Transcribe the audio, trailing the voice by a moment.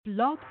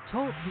Blog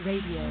Talk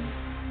Radio.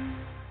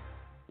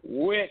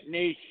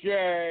 Whitney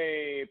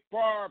Shay,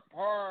 far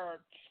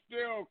apart,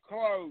 still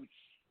close.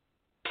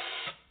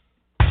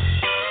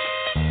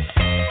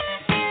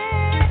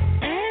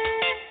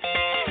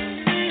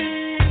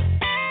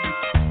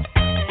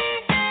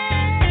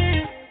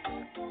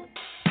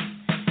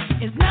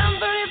 It's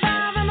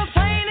 9:35 and the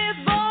plane is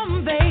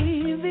boarding,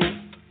 baby.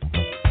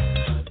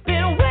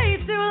 Been way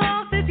too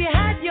long since you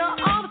had your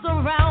arms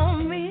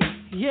around me,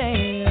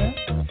 yeah.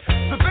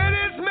 The bed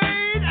is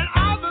made and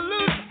all the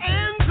loose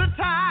ends are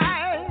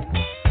tied.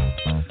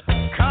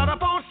 Caught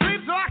up on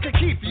sleep so I can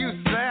keep you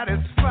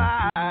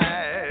satisfied.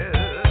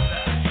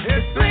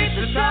 It's sweet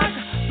to touch,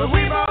 but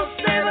we both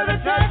savor the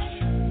touch.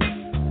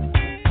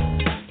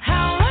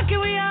 How lucky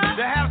we are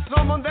To have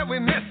someone that we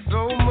miss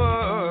so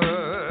much.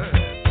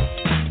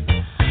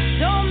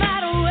 no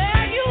matter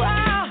where you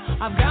are.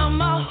 I've got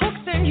my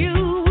hooks in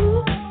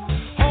you.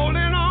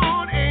 Holding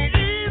on ain't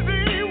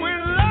easy when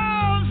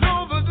love's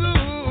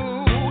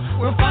overdue.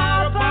 We're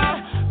far apart,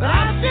 but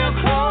I'm still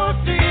close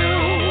to you.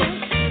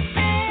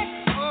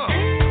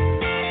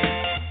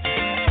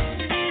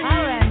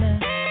 All right now.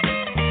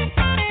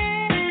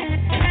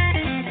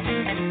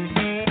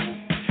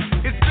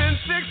 It's been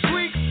 6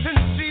 weeks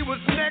since she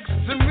was next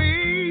to me.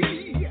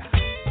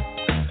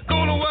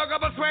 Gonna work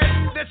up a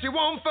sweat that she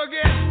won't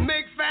forget.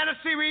 Make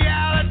fantasy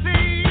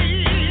reality.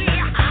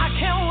 I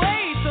can't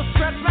wait to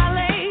stretch my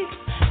legs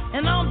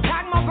and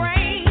unpack my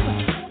brain.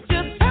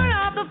 Just turn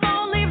off the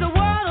phone, leave the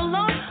world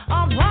alone.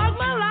 Unplug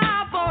my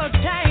life for a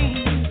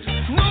change.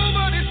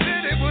 Nobody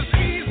said it was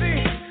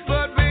easy,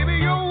 but baby,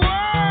 you're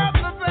worth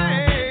the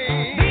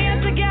pain.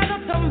 Being together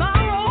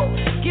tomorrow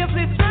gives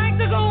me strength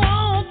to go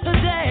on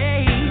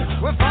today.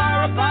 We're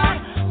far apart,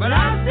 but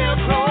I'm still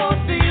close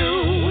to you.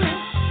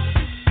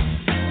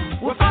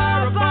 We're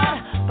far apart,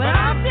 but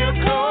I'm still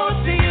close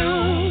to you.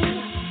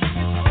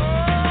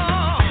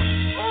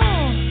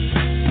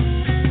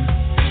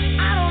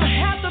 I don't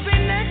have to be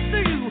next to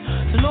you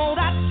to know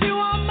that you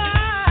are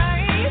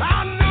mine.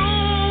 I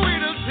know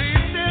it'll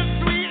taste as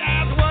sweet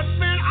as what's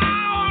been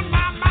on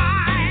my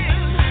mind.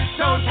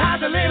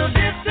 Sometimes a little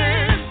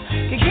distance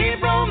can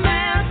keep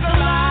romance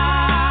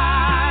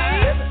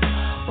alive.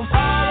 We're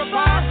far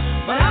apart,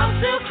 but I'm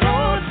still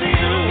close to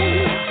you.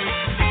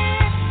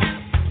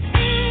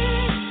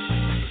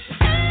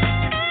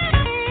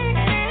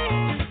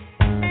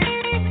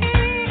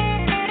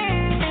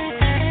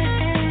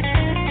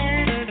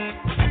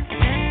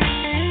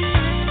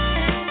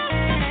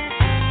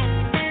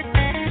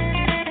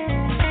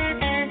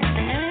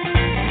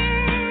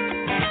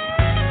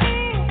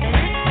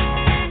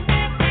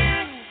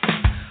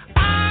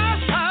 I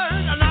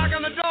heard a knock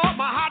on the door.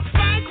 My heart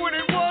sank when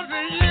it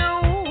wasn't you.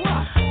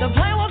 The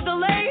plane was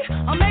delayed.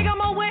 I'm making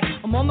my way.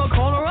 I'm on the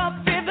corner of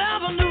Fifth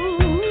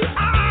Avenue.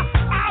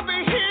 I'll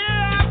be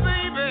here,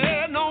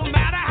 baby, no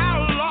matter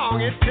how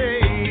long it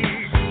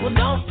takes. Well,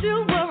 don't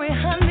you worry,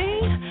 honey.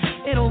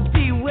 It'll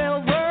be well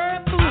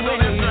worth the I know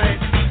that's wait. right.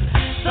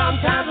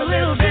 Sometimes a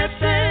little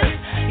distance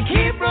can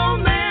keep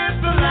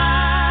romance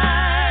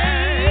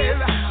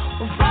alive.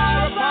 We're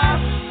far apart,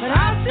 but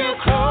I'm still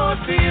close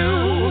to you.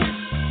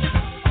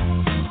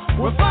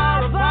 We're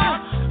far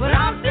apart, but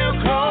I'm still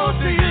close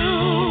to you.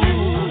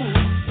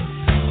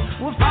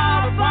 We're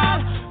far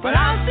apart, but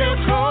I'm still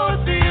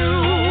close to you.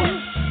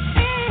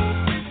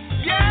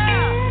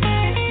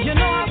 Yeah. You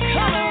know I'm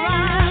coming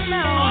right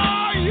now.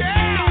 Oh,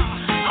 yeah.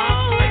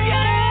 Oh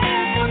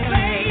yeah,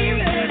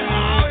 baby.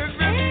 Oh, it's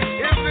been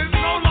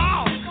so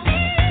long.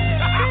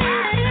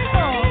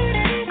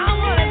 I'm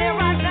running there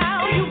right now.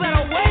 You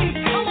better wait.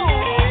 Come on.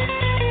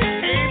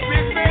 Hey,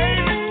 big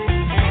baby,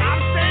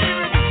 I'm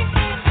saving.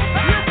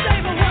 You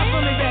save a word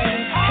for me,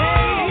 baby. Oh,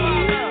 my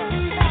Hey. love.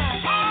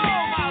 Oh,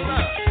 my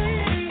love.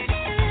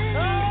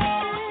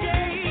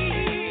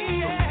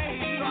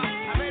 So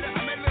I made a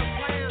little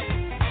plan.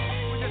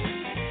 We just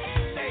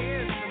stay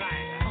in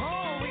tonight.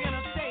 Oh, we're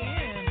gonna stay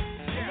in.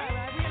 Is that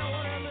right? We don't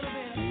want a little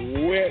bit.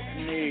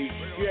 Whitney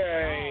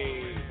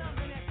Shay,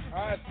 I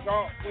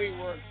thought we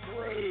were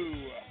through.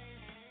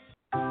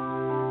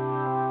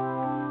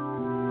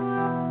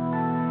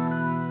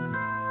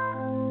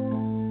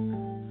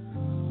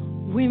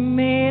 We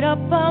made up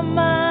our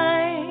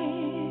minds.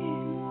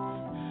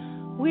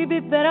 We'd be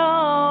better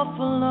off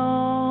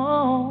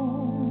alone.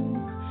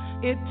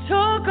 It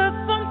took us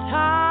some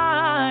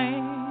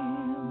time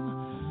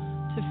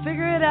to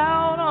figure it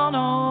out on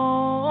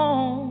our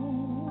own.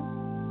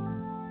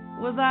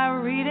 Was I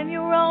reading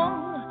you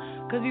wrong?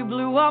 'Cause you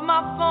blew up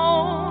my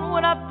phone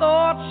when I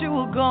thought you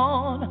were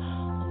gone.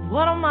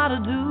 What am I to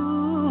do?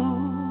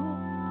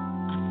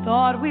 I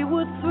thought we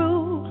were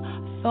through.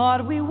 I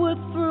thought we were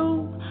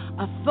through.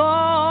 I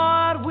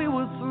thought we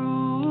were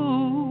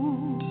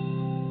through.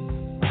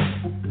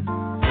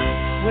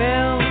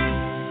 Well,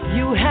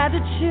 you had to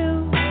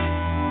choose,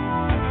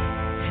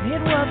 and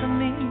it wasn't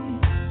me.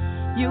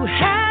 You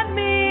had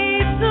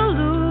me to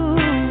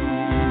lose,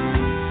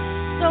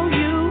 so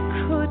you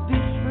could be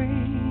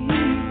free.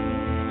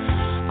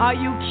 Are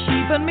you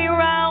keeping me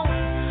round?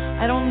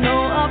 I don't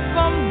know, up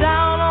from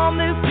down on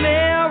this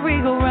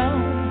merry-go-round.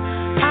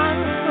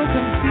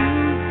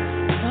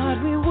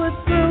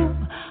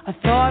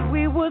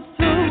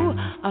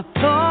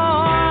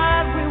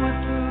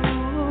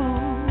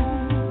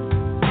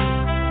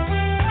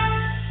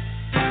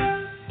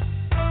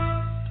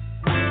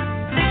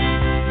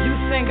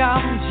 think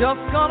I'm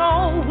just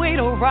gonna wait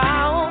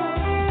around?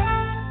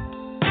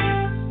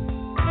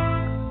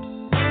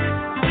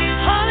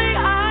 Honey,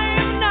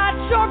 I'm not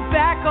your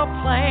backup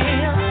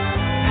plan.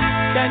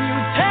 Can you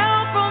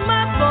tell from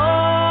my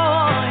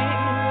voice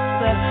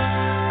that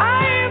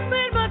I ain't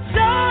been my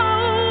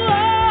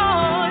choice?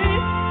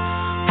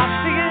 I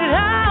figured it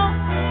out,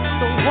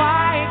 so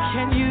why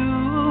can you?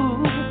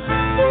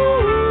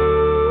 Ooh,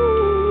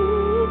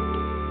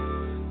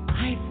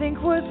 I think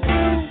we're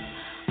through.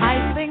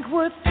 I think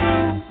we're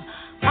through.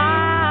 I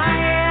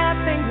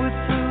think we're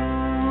through.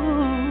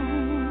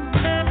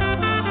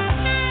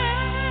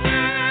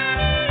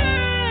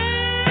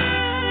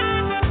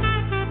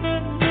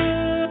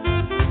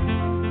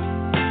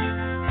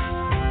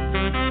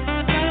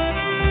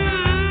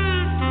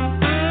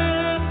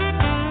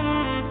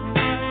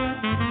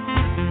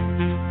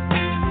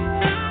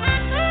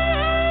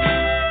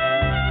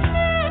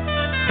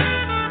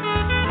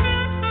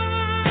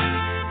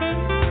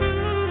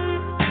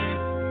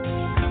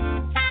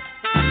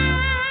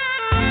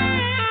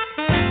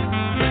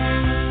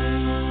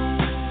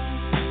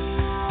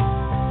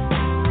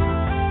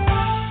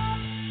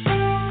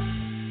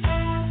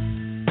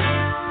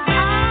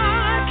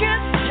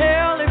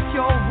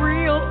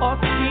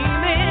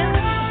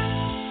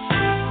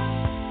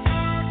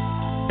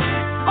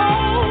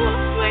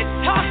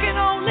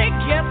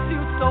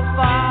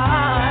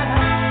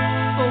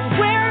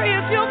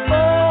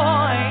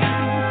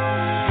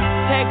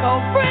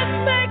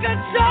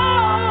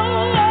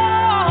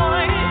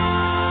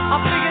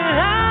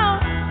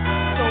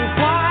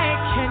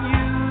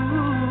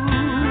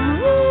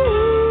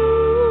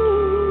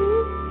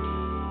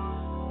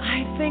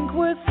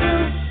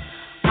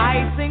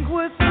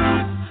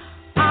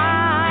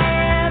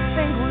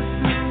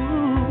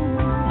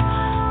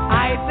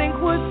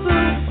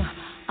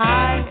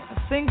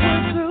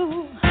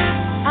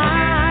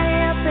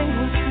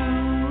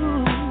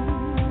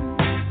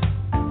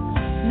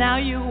 Now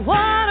you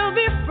wanna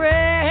be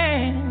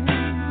friends?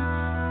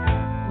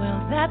 Well,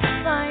 that's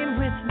fine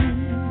with me.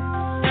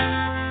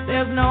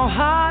 There's no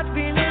hard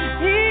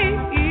feelings here,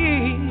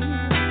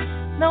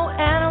 no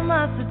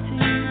animosity.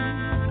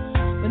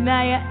 But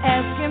now you're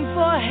asking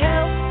for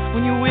help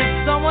when you're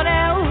with someone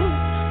else.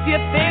 Do you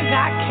think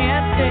I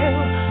can't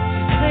tell? Do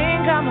you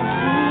think I'm a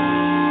fool?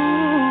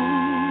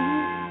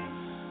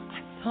 I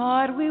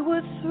thought we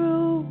were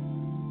through.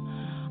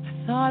 I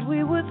thought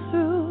we were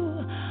through.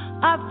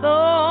 I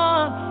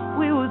thought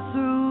we were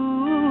through.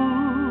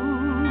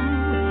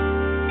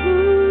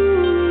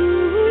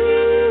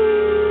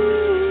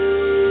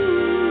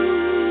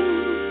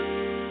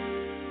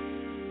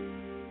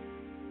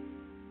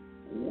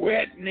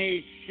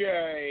 Whitney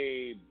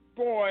Shay,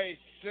 boy,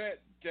 sit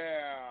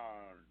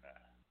down.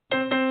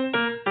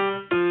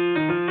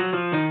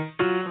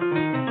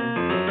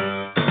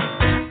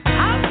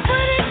 I'm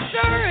pretty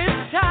sure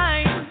it's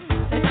time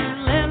that you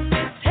let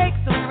me take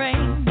the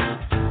reins.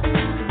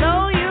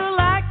 Though you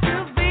like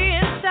to be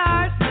in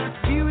charge,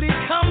 beauty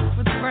comes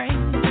with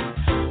brains.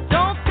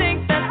 Don't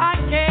think that I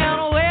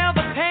can wear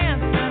the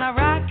pants when I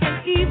rock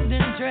an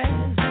evening dress.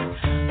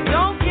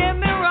 Don't get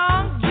me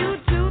wrong, you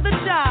do the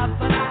job,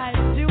 but I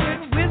do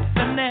it with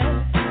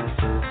finesse.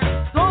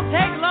 Won't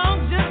take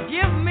long, just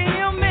give me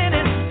a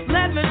minute.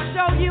 Let me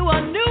show you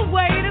a new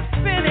way to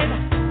spin it.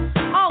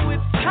 Oh,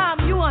 it's time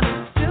you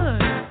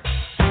understood.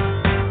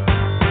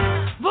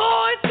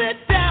 Boy, sit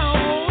down.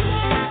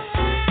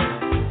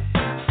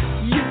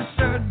 You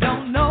sure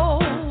don't know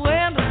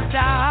when to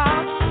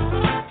stop.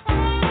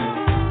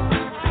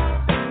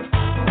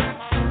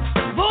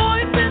 Boy,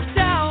 sit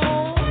down.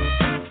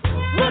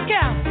 Look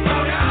out.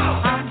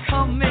 I'm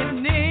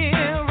coming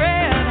in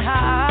red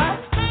hot.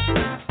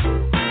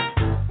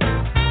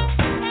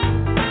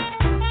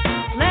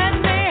 Let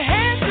me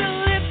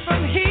handle it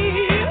from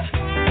here.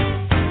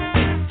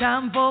 It's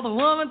time for the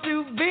woman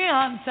to be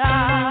on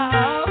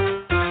top.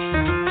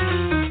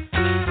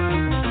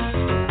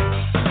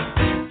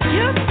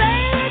 You say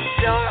that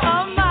you're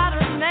a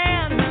modern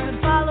man who can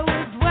follow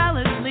as well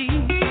as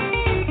lead.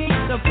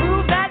 To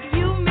prove that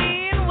you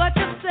mean what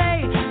you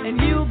say, and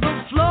yield the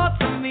floor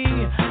to me.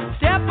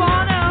 Step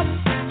on up.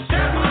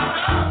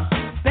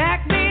 Back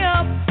me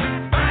up.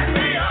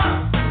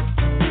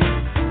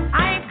 I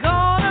ain't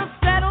gonna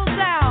settle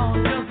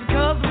down just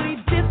because we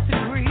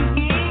disagree.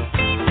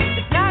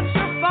 It's not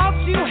your fault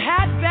you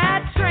had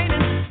bad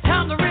training.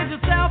 Time to rid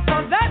yourself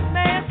of that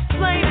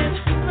mansplaining.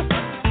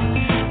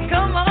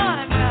 Come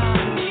on now.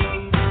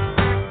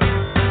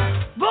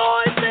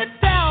 Boy, sit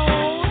down.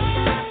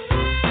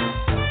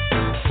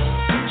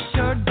 You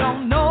sure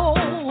don't know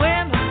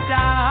when to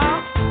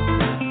stop.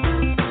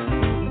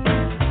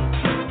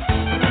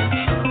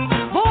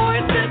 Boy,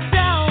 sit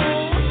down.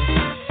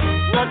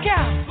 Look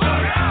out.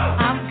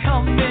 I'm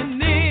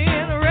coming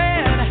in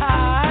red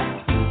hot.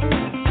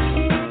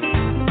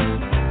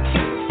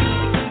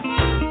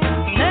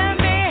 Let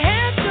me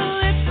handle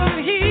it from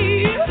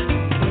here.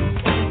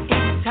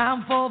 It's time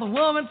for the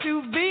woman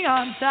to be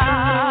on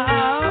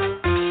top.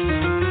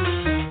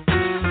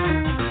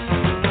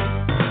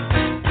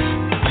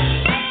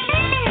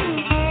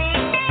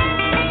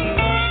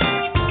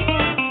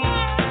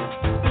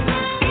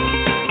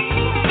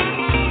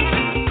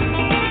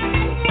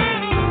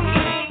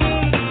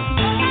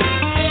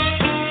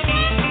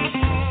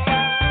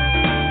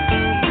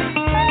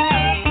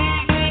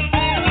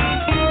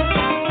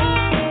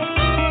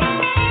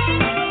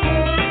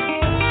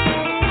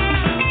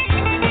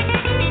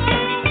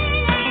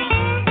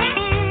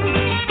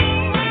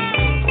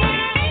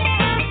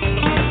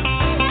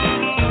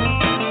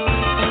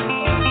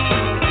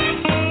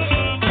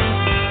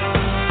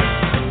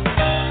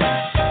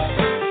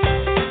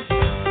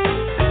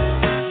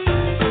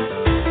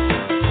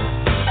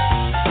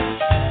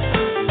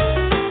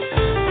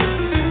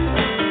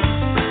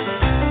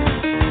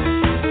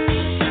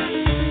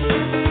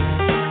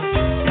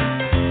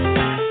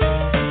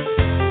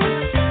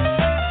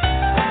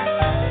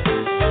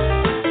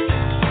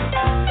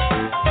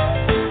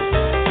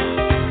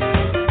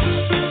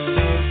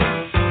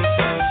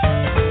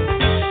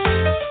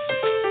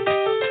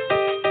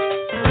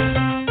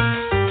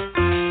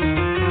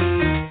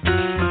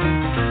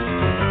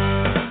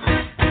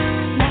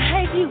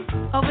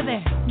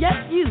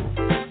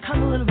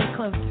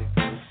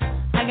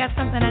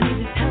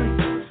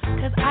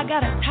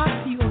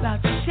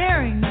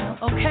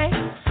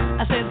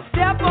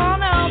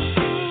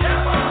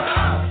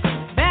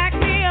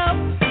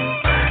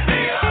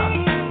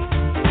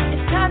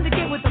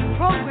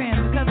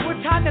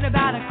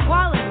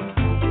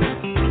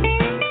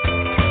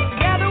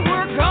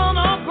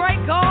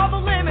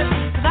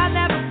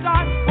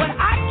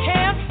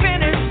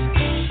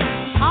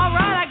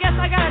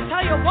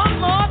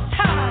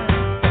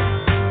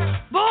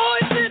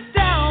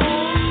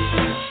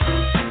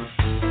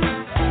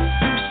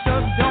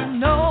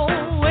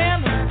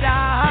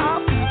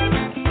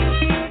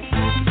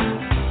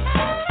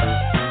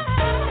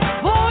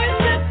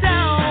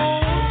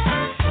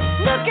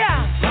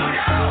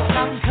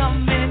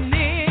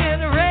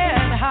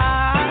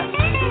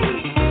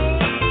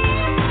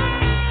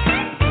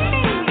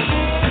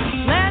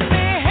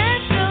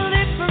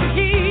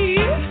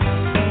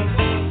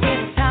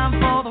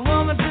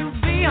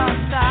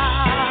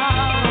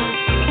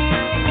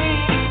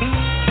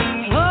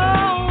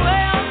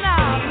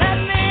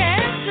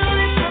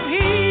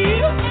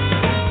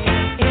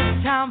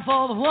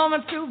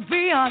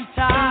 one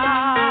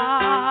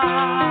time.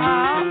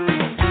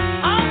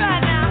 All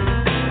right now.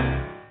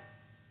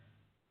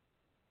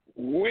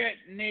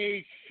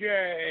 Whitney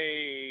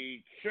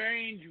Shay,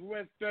 change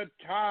with the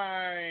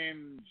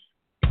times.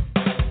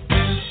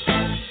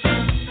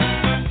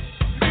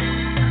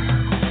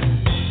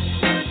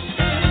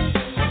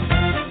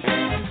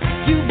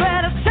 You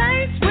better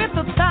change with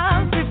the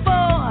times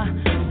before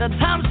the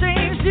time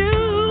changed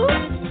you.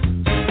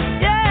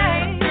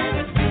 Yeah,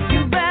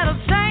 you better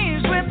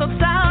change with the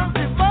times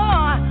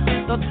before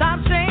the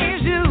time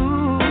changed you.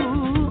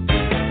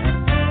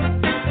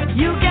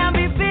 You can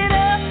be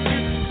bitter,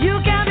 you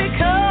can be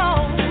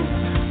cold,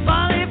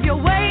 but if you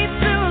wait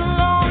too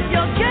long,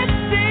 you'll get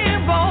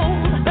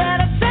steamrolled.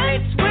 Better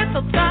change with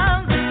the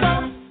times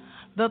before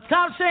the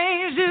time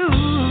changed you.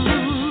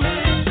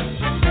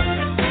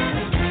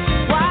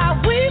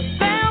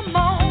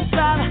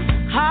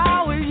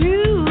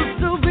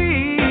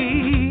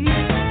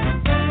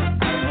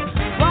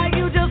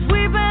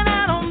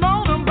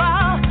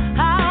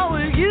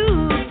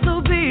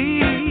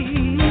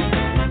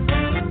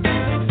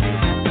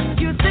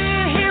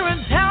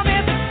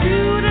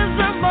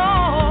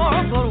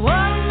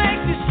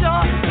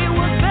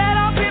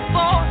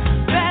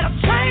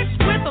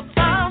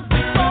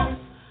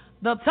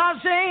 The time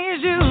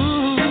changed you.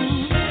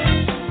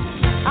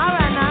 All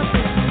right, now,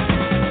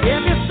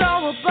 if you're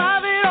so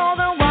above it all,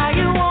 then why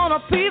you want a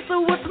piece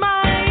of what's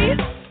mine?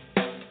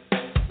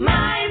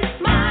 Mine,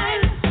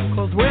 mine.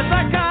 'Cause with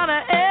that kind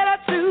of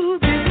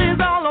attitude, this is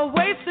all a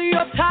waste of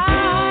your time.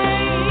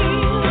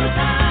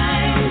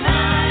 Time,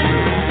 time.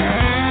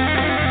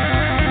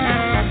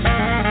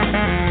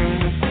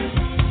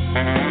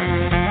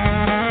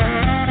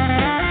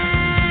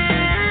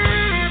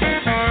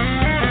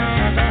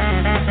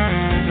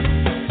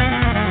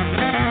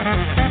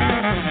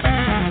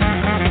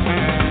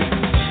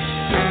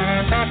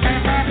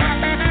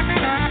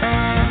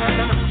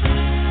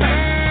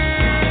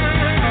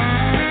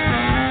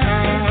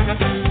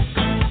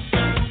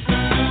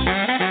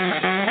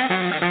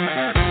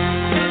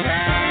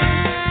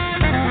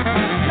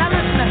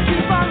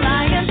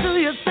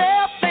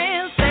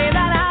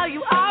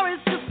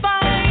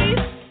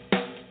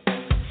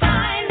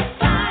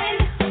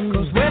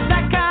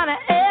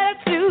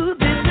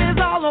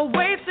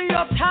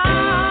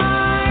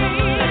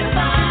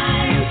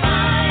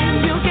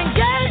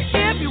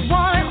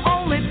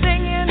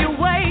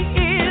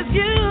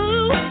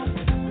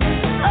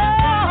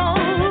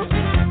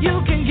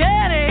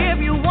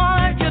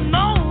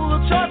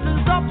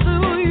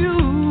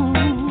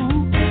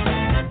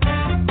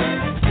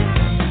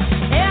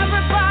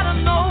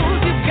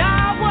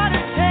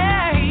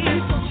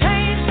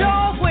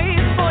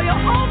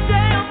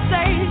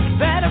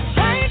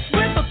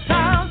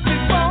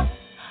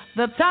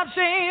 The top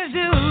changed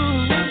you.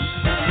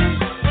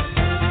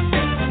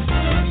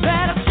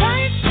 Better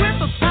change with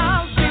the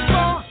times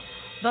before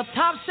the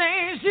top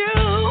changed you.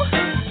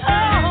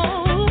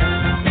 Oh,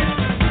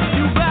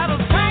 you better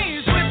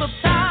change with the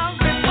times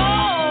before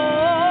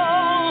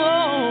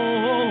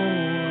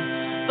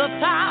the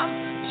top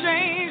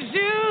changed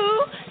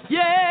you.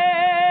 Yeah.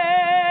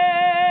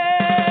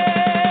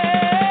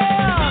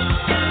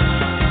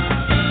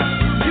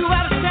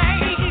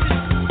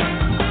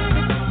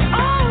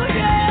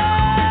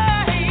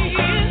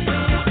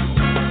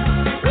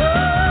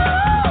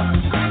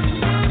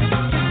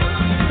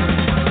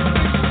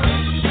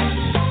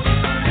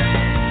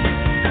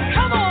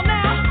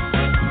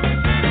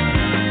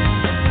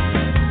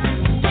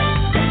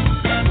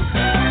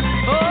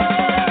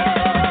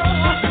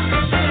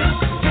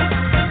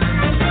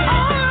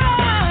 All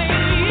right.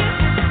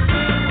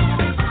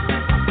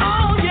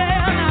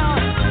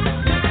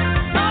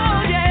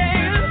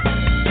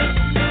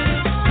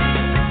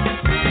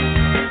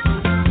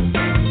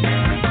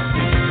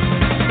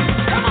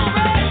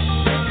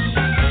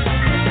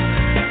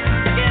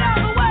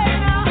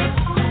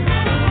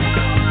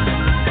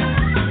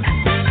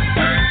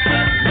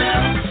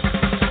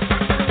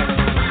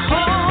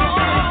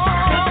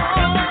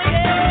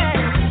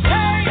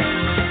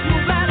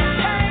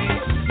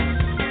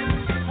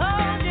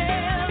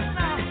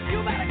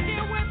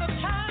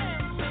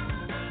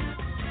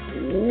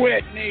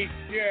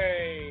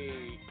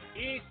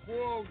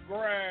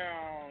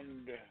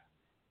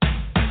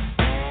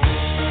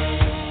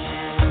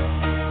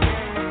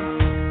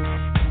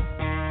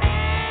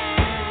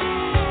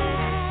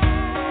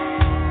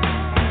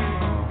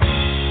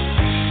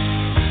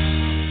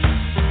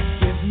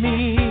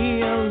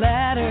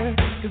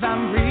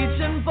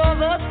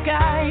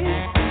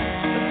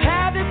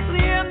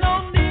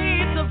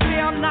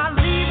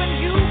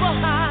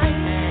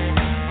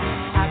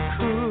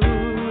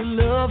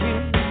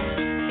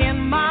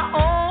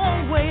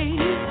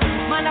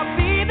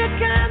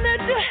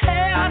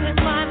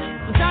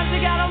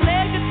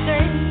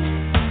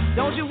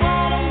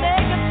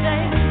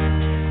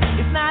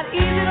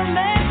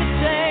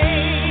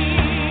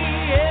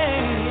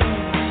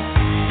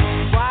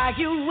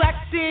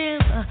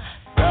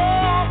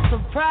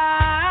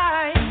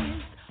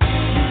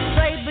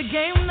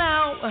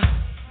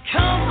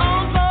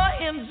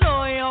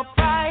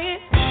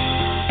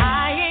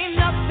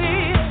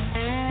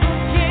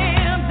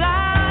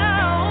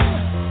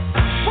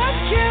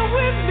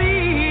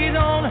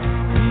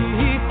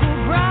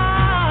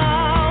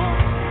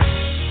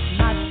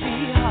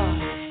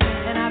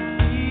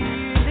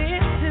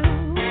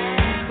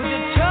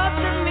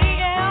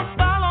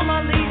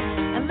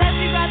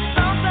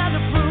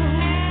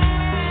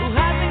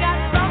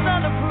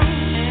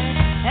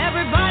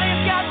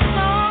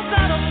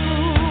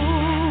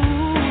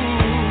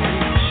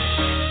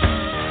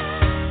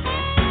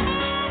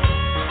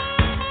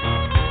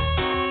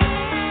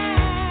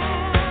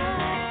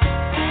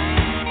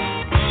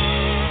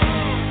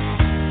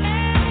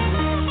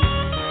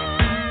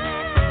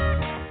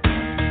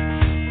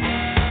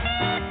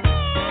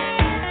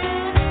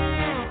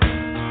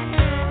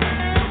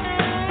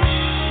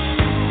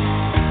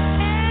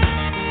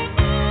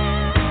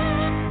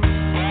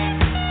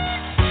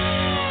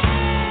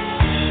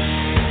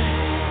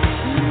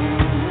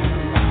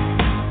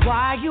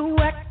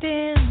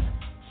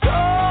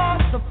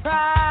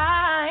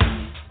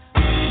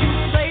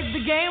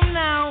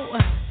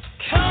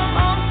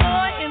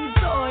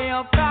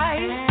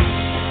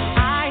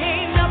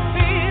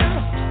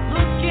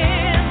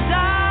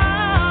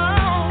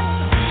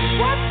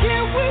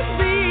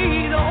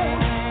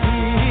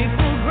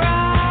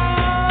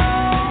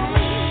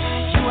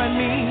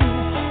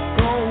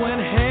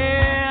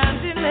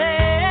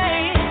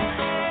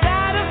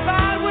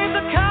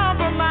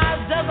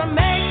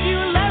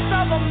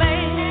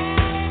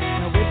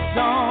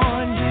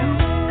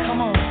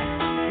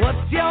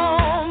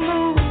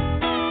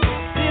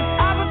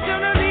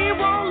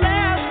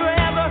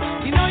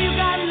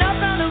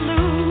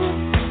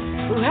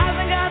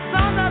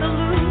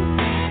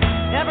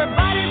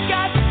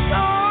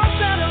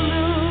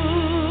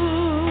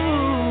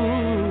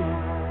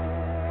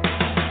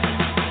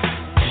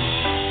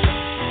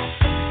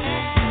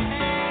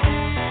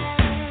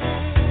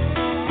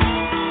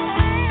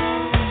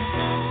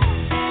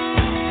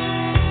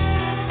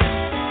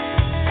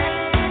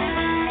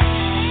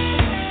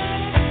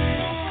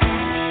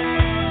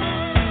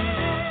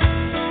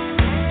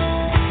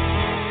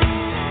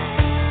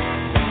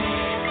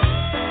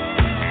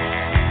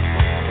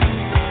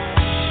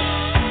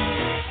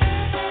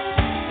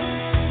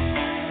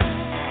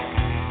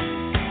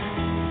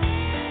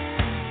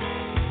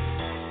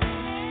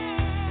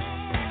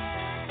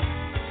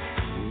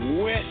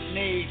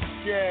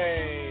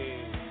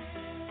 Shay.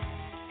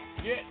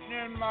 Getting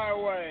in my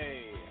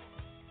way.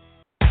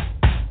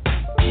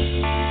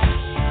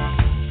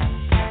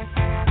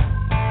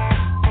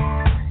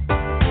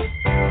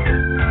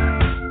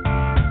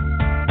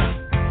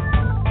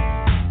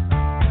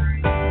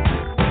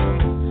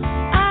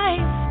 I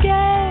ain't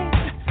scared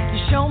to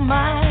show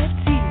my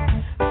teeth.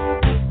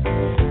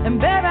 And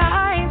baby,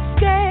 I ain't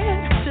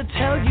scared to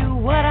tell you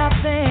what I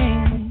think.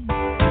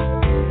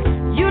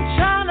 You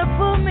trying to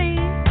put me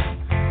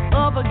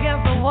up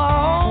against the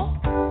wall,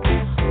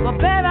 but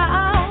baby,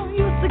 I'm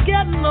used to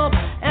getting up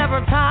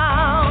every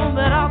time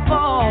that I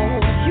fall.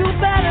 You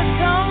better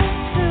come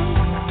to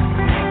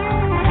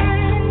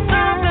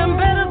something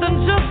better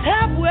than just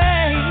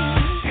halfway.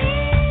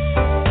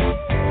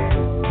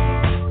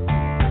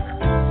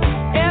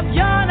 If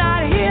you're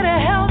not here to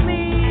help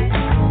me,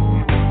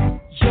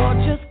 you're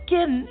just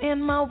getting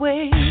in my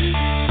way.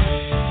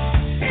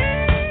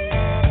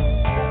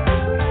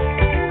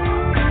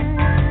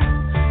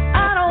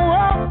 I don't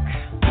walk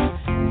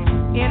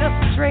in a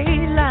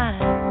straight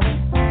line,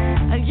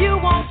 and you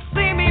won't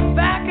see me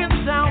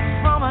backing down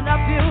from an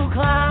uphill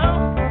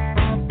climb.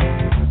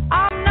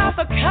 I'm not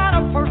the kind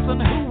of person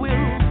who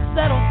will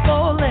settle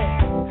for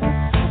less.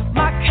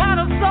 My kind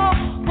of soul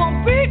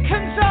won't be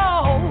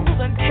controlled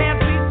and can't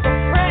be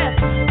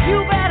suppressed.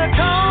 You better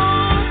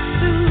come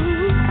to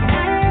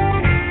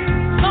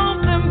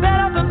something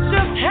better than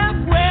just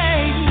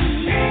halfway.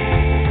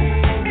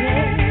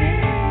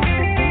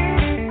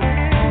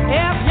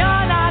 If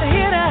you're not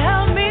here to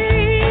help me,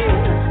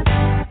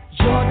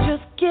 you're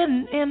just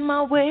getting in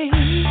my way.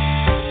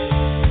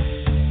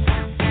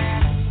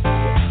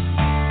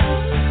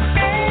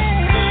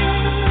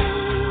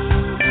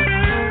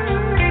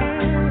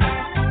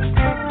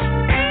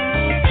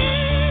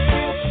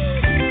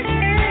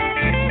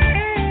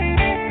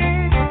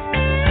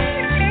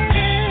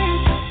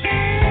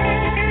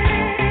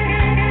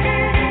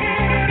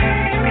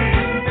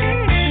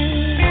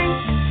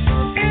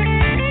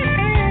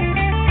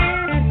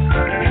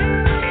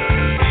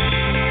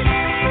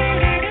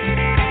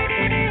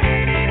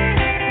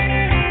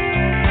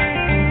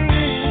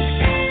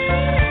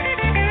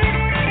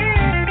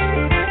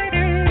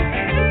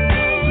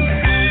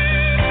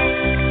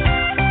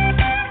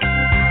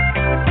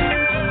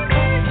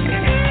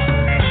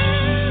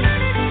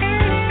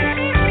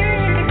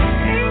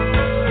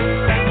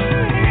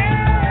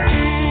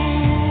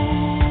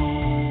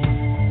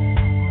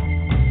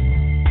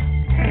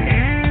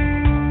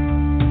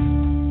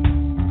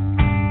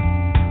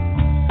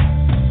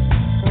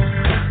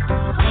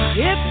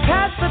 It's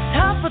past the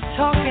time for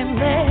talking,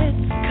 let's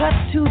cut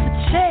to the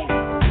chase.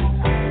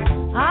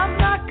 I'm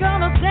not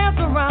gonna dance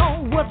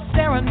around what's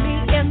staring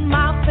me in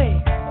my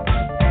face.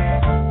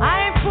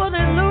 I ain't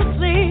pulling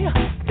loosely,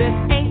 this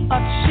ain't a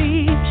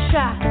cheap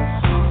shot,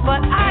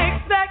 but I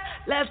expect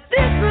less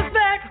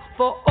disrespect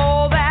for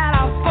all that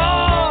I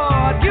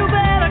fought. You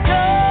better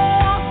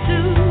come to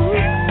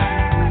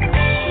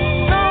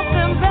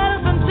something better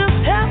than just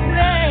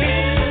halfway.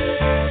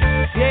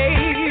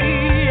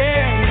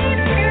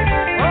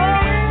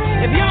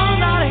 If you're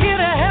not here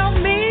to help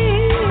me,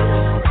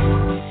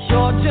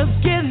 you're just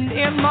getting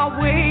in my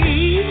way.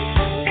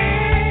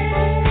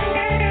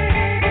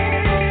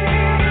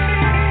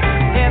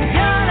 If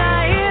you're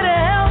not here to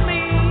help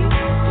me,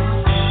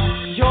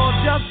 you're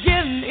just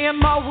getting in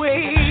my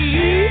way.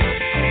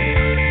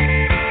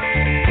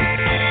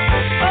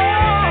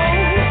 Oh,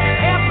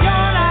 if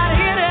you're not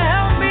here to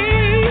help me,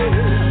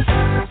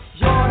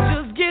 you're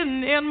just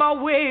getting in my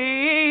way.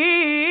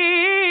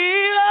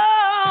 Oh.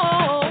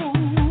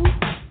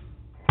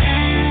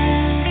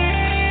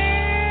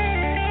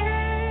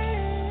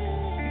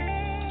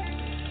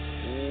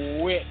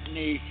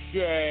 Whitney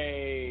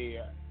Shay.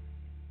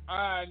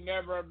 I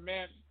never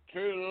meant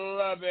to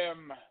love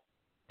him.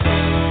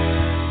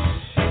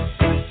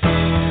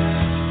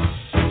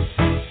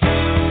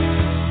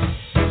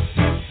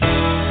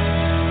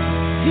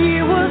 He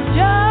was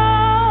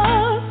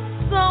just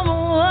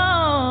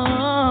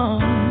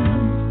someone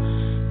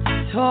to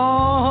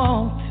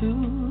talk to.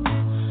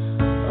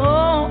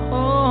 Oh,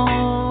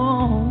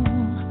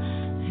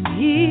 and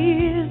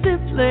he's the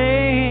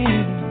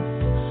place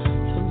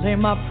to lay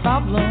my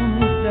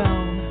problems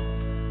down.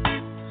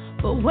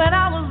 But when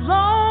I was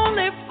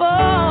lonely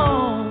for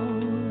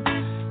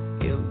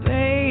you,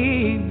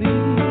 baby,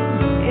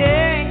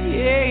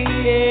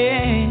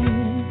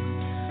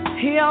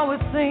 he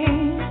always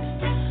seemed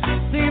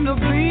to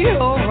be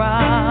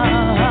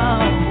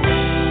around.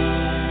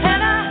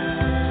 And I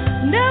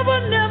never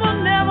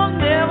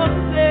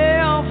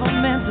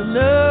meant to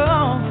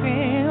love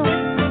him.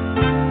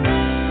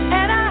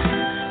 And I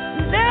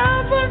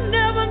never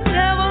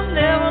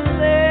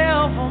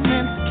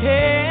meant to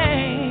care.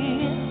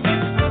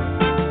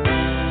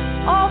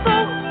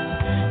 Although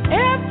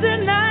every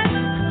night,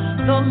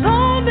 the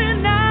lonely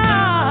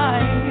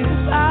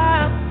nights I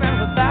spent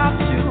without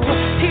you,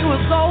 he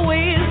was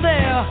always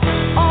there,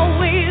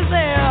 always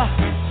there,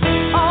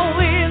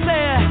 always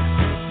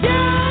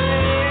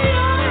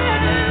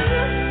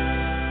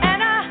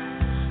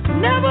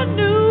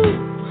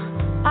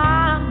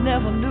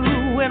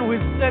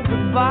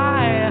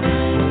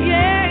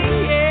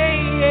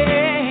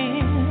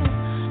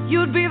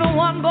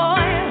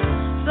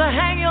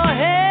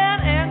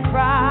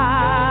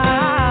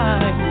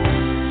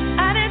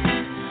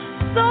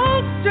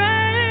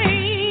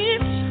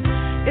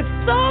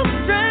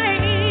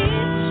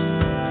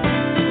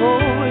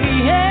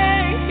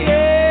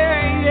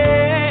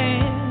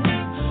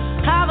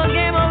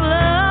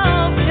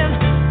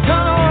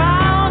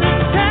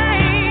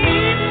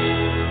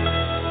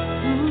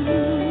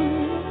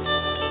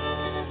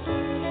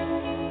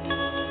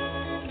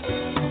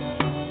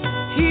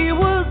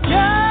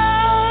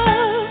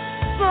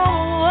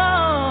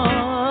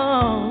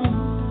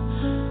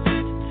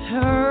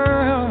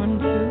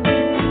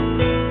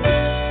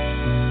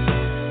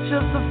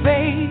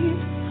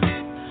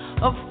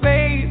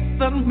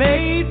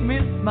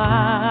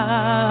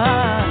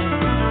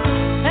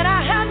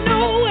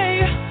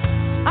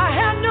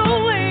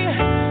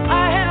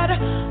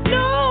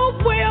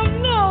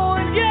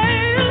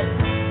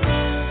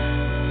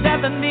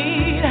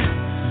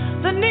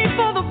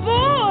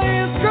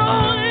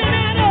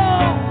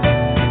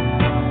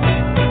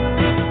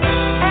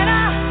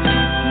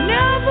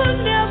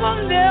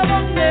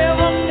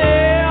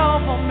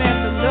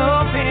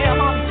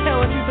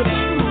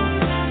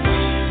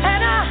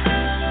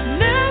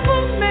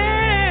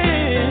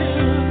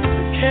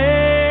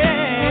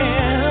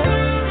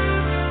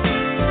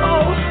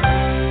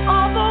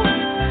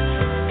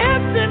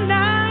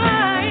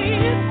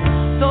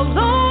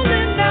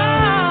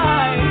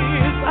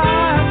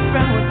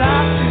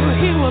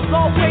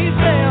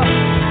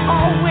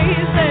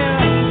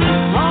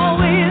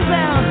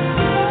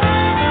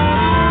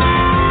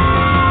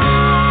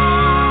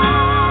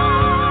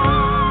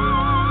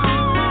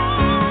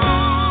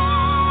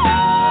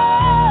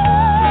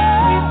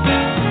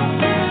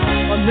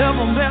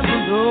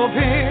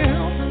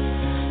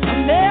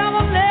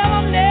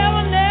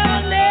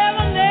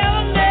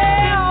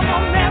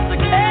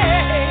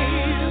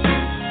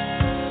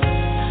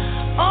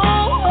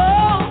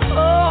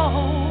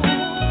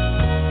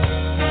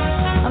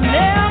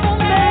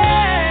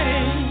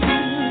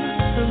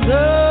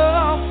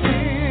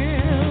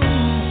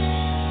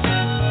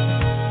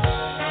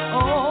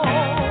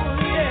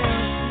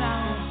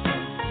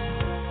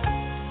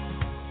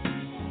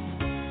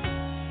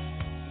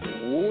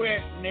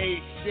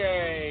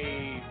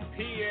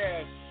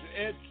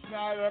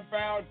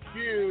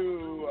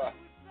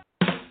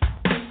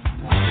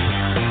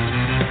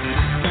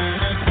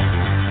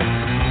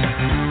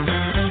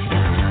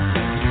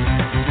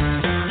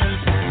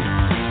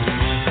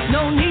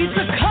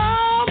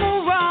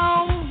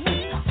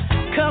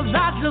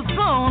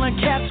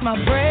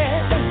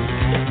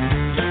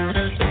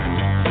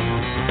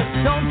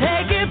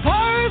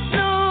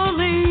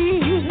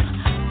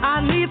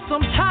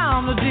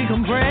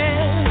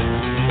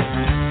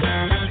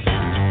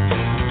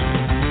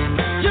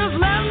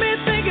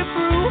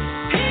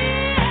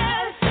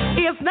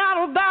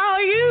about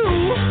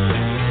you.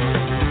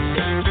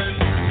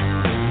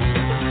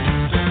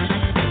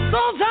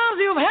 Sometimes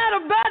you've had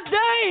a bad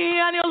day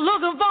and you're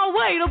looking for a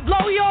way to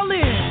blow your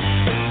lid.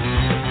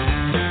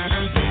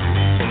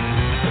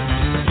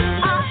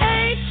 I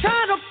ain't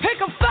trying to pick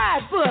a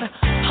fight, but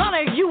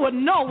honey, you would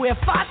know if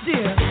I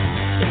did.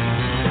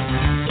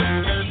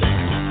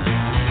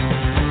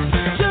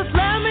 Just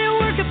let me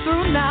work it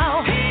through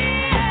now.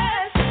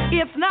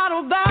 It's not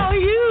about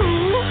you.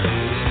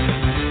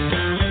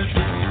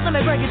 Let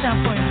me break it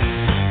down for you.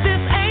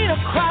 This ain't a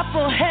cry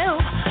for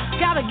help.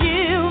 Gotta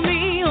give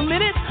me a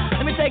minute.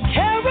 Let me take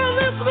care of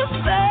this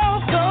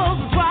myself, 'cause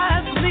it's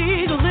wise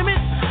legal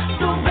limits.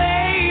 So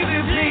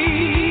baby,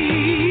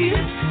 please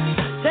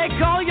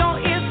take all your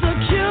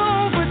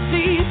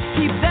insecurities,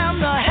 keep them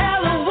the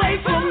hell away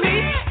from me.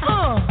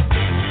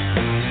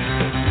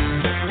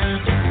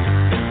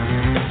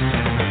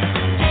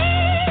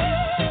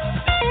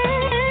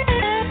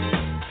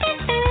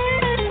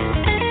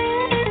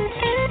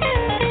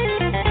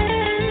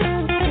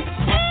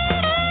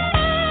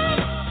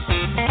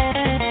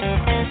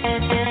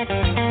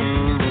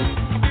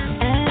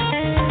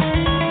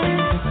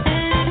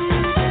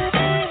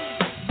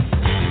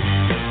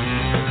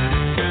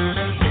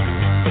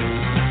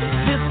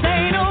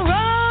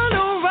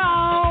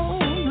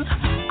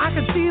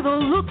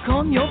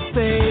 On your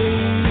face,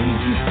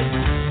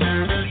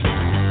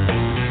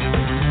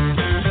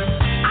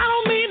 I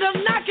don't mean to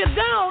knock you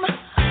down.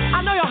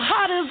 I know your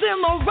heart is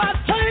in the right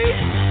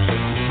place.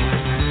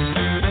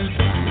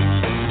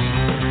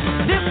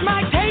 This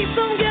might take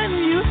some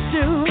getting used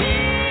to.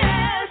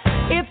 Yes,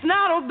 it's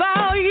not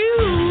about you.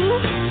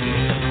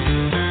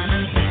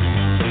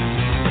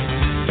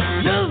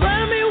 Just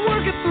let me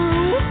work it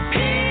through.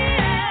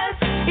 Yes,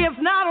 it's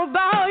not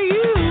about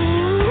you.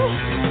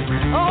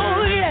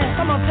 Oh yes,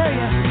 I'm gonna tell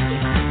you.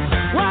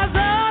 Wise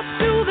up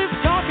to this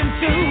talking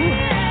to.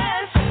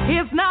 Yes,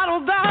 it's not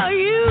about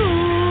you.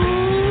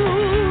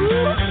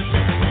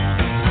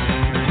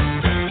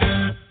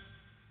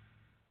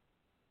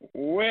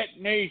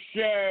 Whitney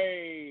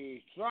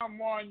Shay,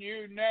 someone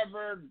you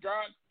never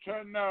got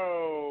to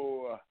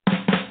know.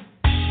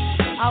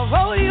 I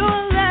wrote you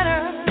a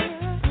letter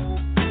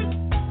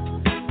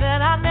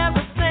that I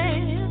never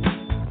sent.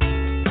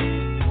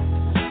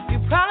 You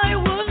probably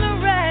wouldn't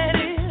have read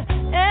it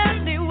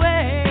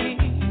anyway.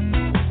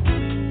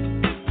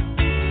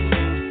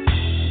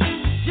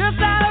 Just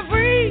out of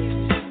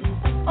reach,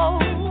 oh,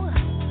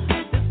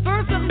 this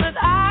person that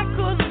I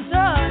couldn't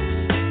touch,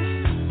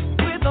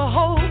 with the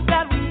hope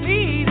that we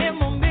meet in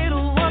the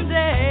middle one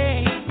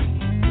day.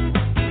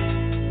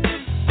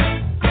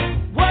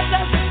 What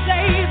does it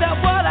say that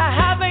what I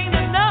have ain't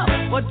enough?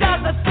 What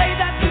does it say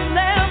that you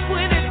left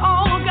when it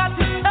all got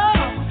too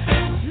tough?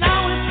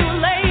 Now it's too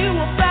late,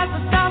 we'll pass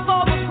the time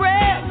for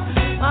regret.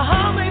 My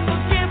heart may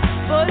forgive,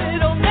 but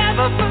it'll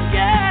never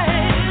forget.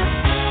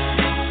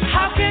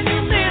 How can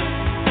you miss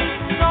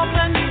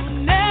something you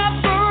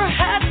never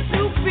had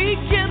to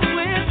begin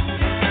with?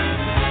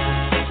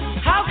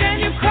 How can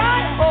you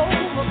cry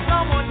over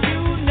someone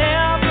you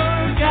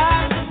never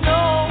got to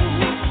know?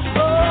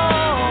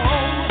 Oh,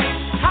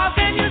 how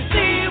can you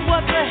see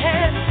what's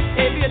ahead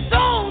if you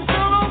don't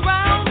turn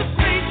around to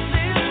face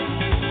it?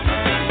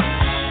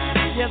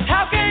 Yes,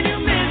 how can you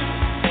miss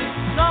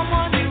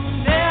someone you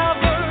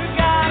never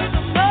got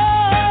to know?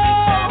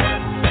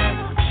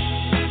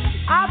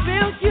 I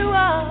built you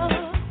up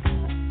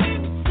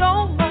so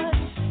much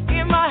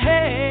in my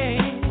head.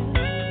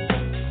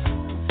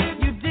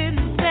 You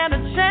didn't stand a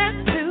chance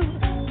to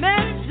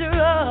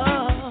measure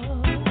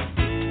up.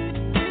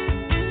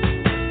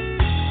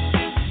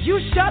 You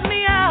shut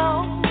me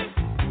out.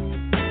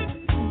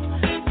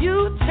 You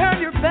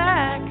turned your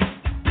back.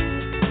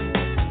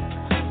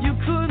 You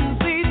couldn't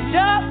see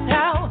just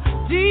how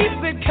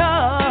deep it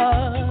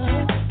cuts.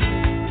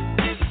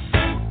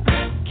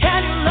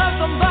 Can you love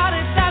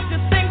somebody that you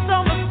think's a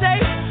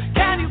mistake?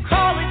 Can you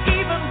call it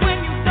even when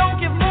you don't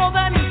give more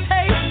than you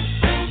take?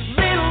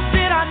 Little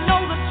did I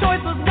know the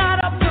choice was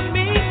not up to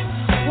me.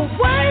 Well,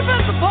 wave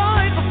at the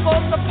point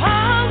before the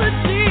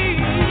apology.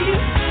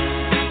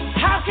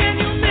 How can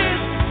you miss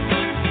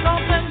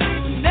something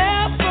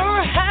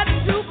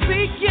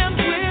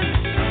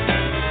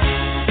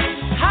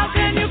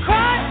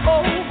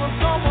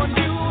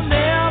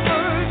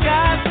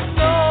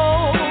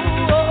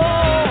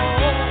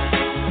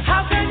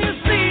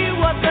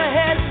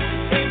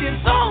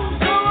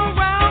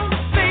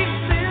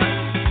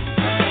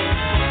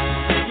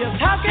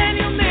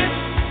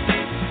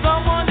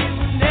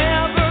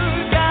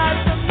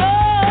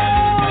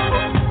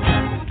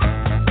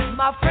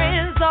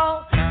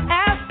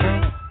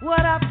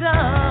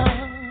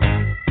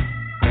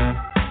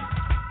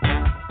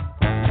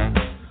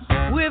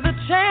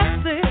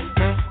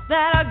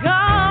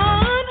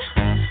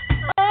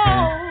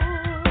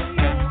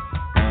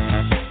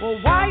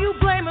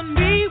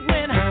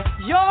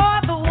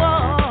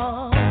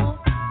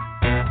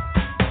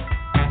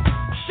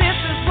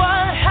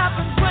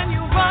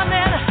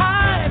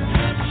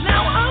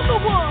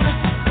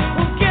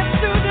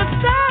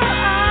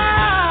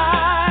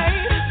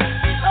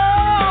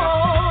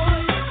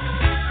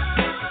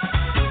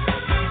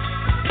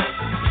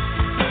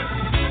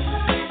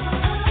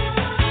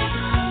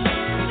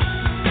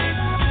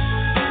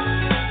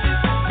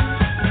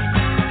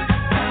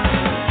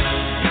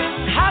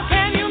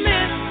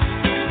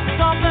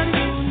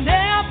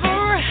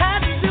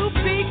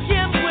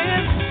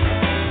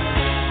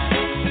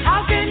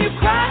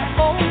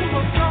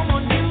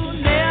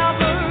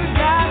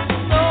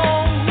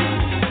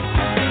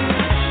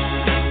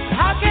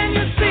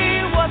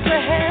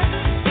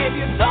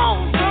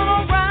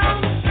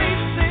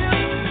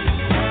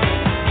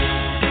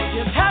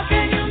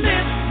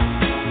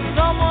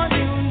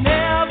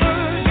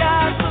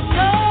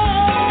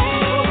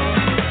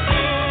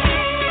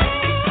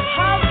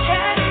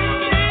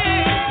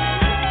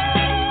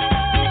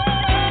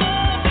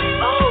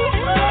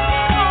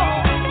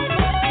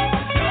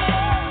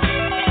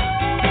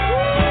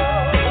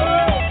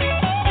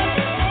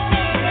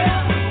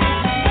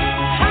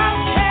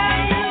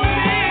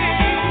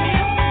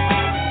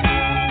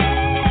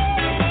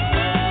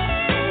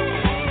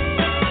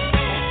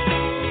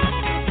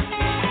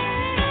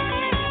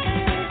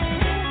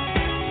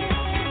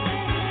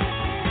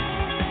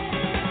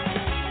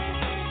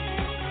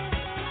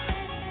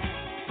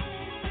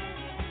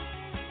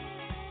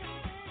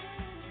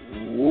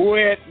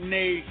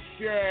Whitney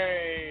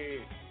Shay.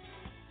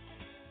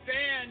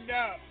 Stand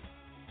up.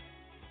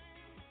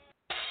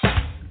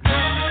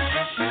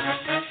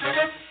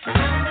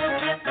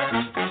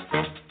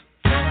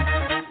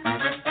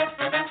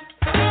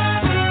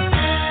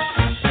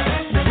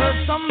 You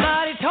heard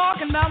somebody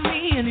talking about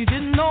me and you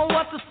didn't know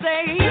what to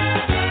say.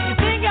 You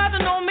think you have to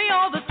know me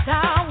all the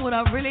time. Would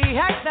I really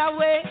act that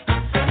way?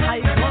 How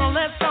you gonna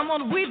let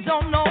someone we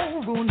don't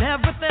know ruin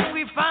everything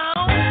we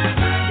found?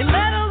 You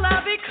let a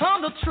lie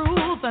become the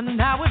truth and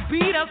now it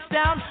beat us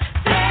down.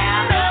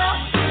 Stand up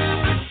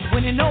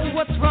when you know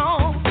what's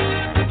wrong.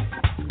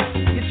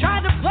 You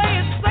tried to play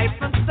it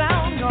safe and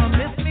sound. Gonna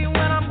miss me when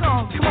I'm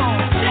gone. Come on,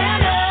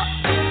 stand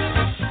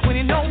up when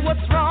you know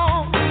what's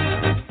wrong.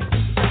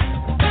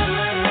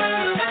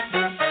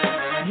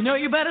 You know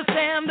you better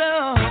stand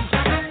up.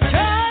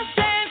 Trust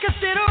and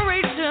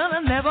consideration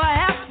and never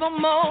ask for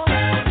more.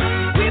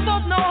 We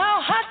both know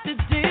how hot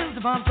it is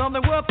to find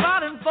something worth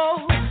fighting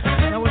for.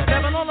 Now we're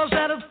stepping on those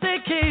shadow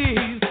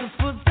staircase, the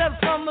footsteps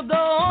from the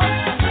door.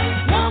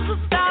 Once a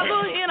star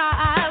in our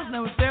eyes,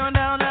 now we're staring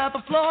down at the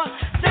floor.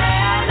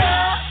 Stand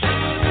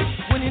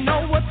up when you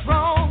know what's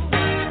wrong.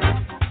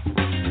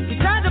 You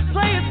tried to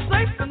play it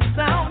safe and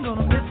sound.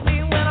 Gonna miss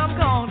me when I'm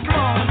gone. Come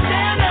on,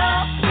 stand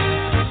up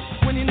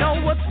when you know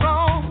what's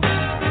wrong.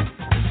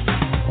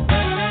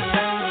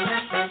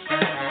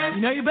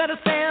 You know you better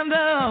stand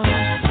up.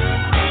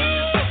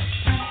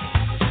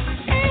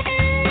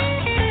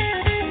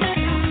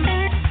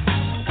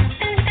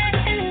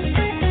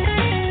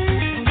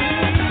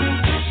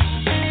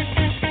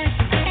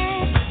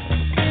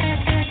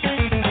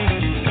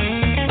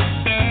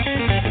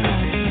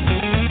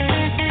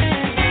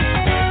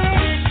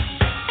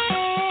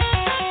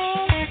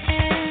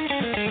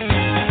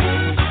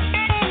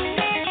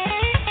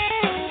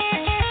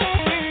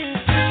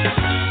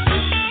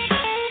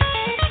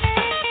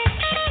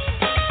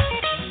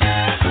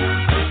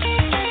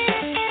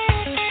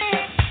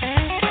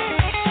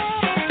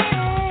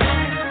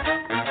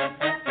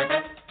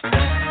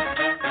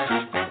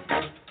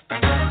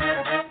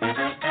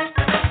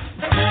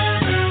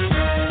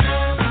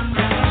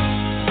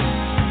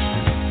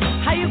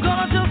 How you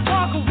gonna just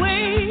walk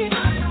away?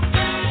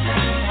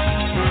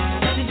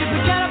 Did you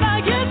forget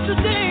about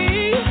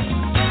yesterday?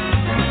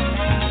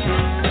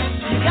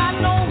 You got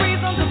no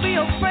reason to be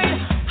afraid.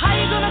 How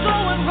you gonna go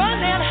and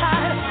run and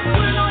hide?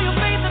 Putting all your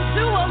faith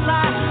into a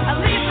lie. At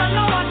least I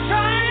know I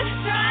tried.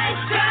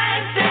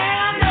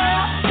 Stand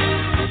up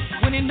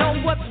when you know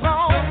what's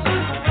wrong.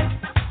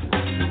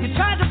 You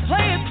tried to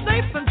play it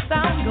safe and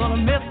sound. Gonna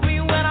miss me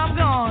when I'm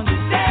gone.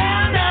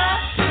 Stand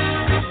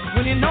up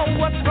when you know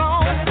what's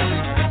wrong.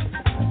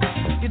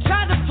 You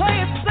tried to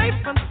play it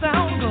safe and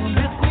sound. Gonna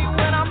miss me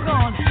when I'm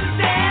gone.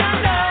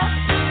 Stand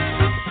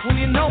up when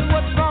you know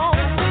what's wrong.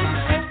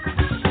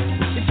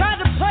 You tried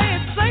to play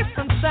it safe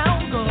and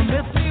sound. Gonna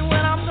miss me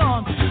when I'm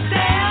gone.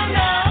 Stand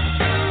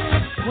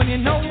up when you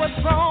know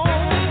what's wrong.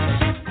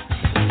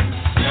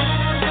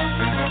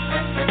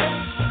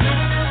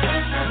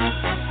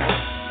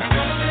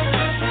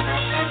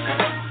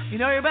 You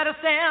know you better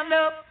stand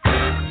up.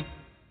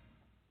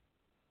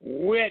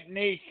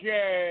 Whitney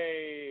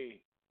Shay.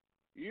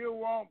 You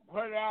won't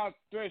put out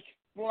this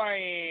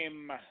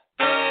flame.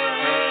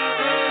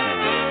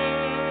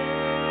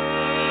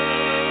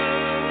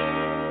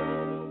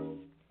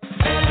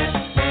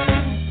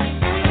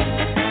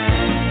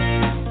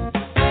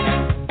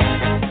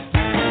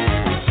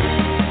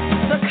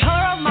 The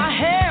color of my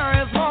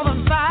hair is more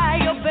than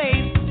fire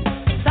base.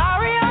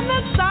 Sorry, I'm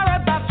not sorry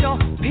about your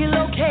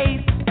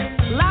pillowcase.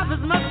 Life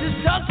is much too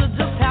short to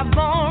just have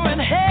boring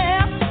hair.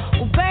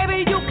 Well,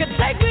 baby, you can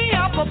take me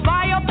up a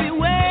buyer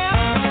beware.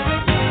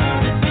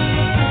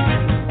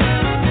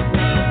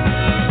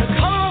 The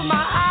color of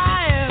my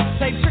eyes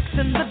say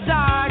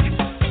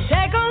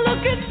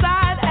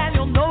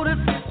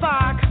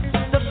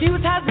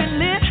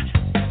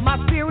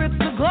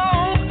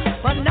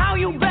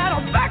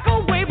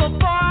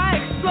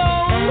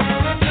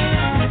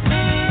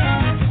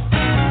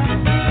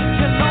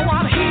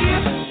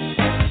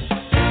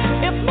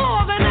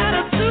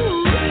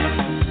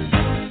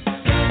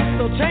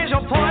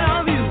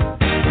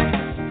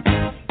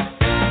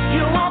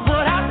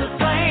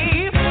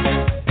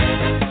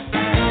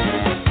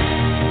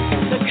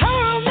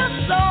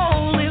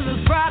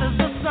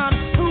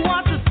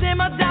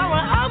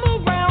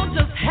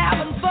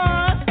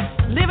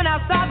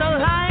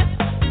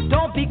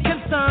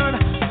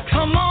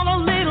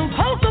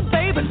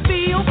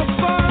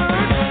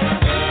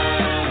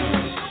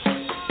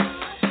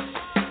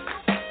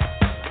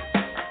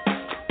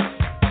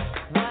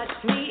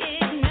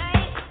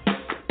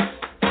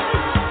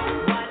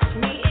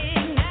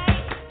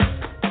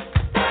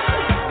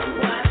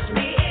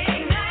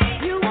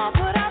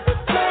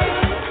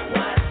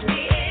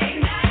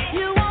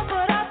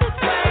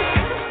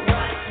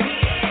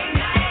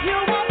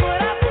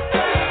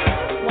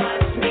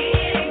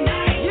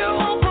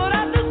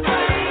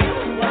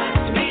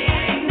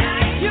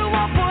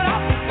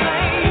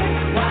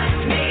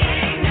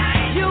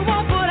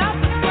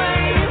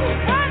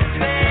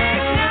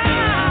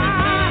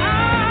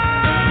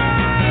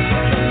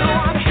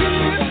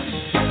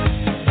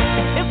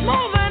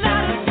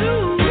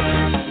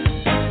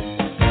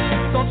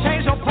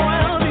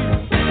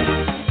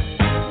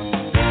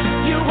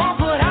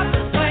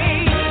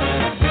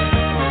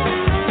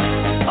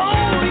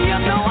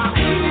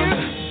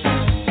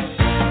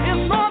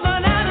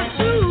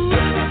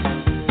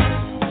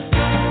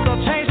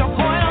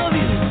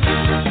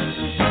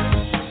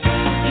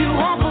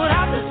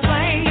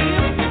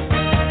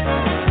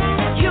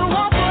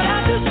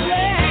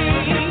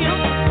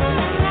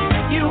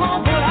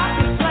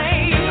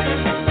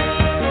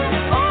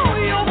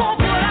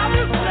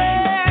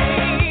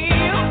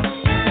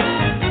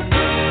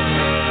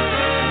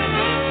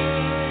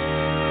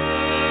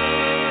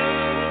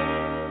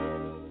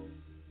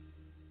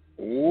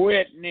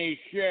Whitney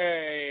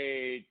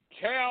Shay.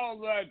 Tell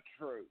the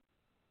truth.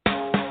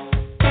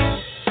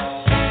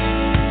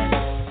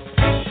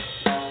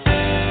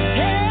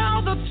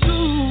 Tell the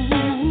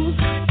truth.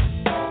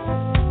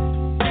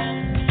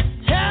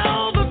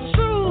 Tell the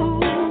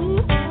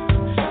truth.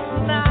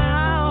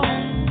 Now,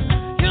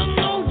 you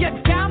know you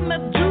got me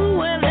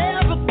doing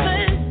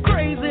everything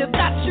crazy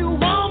that you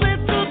want me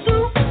to do.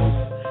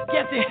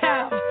 Yes, you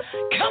have.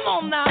 Come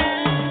on now.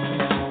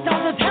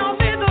 Don't you tell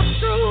me the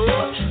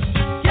truth.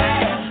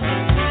 Yeah.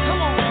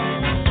 Come on.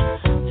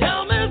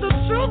 Tell me the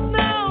truth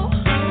now.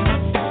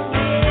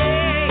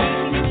 Yeah.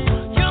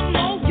 You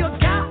know you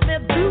got me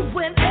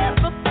doing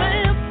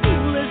everything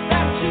foolish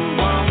that you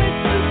want me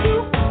to do.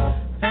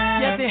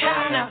 Yes, you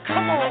have now.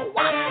 Come on,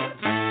 watch it.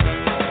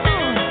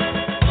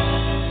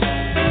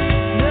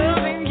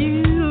 Loving you.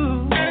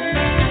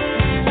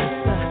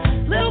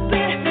 Little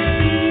bit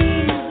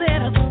easy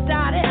to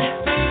start it.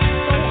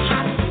 So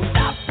hot to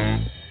stop.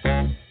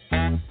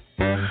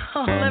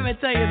 Oh, let me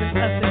tell you this.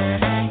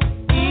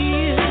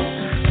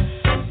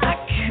 If I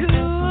could,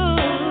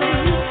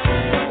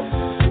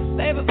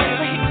 baby,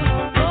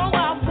 oh,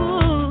 I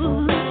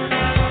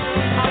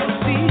would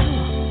feel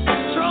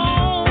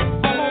strong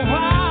all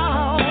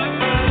around.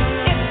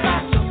 If I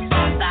just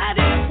thought that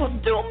it would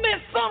do me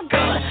some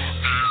good.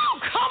 Oh,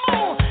 come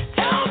on,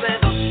 tell me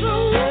the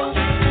truth.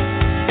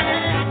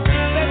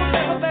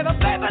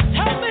 Baby,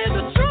 tell me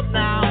the truth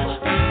now.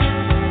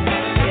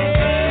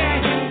 Yeah,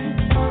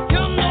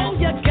 you know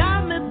you got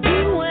me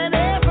doing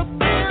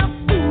everything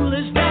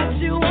foolish that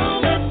you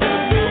want me to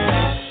do.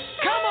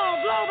 Come on,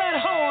 blow that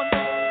horn.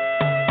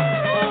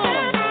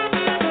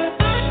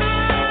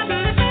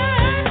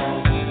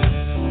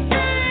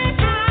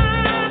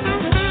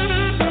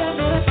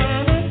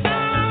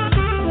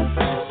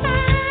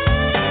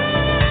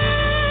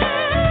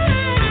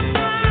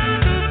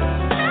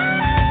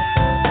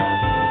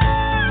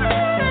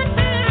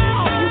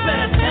 Oh, you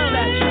better tell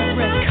that truth,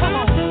 Rick. Come on.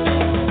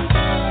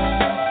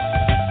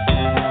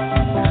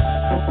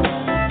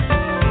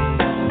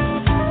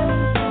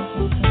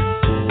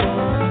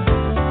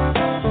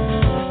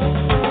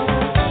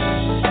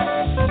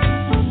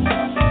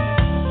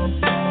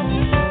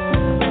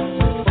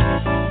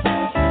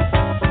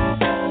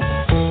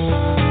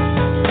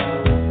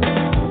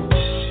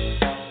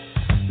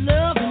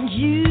 Loving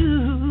you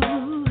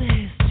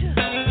is just a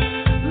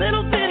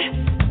little bit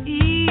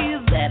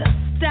easy to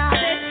start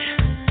it,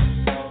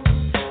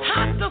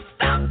 hard to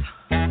stop.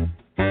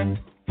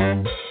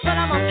 But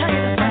I'm gonna tell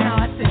you this right now.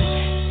 I said,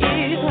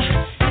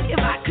 if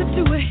I could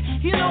do it,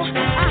 you know, I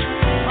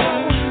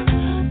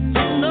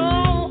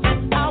know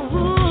I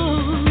would.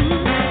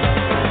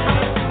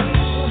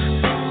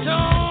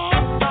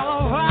 Jump all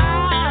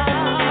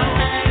around.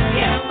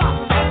 If I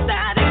thought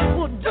that it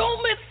would do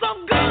me some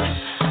good.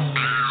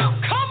 Oh,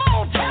 come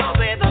on, tell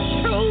me the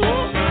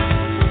truth.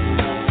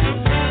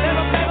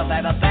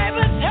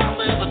 Baby, tell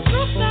me the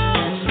truth now.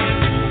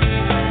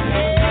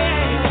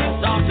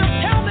 Yeah, don't just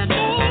tell me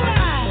no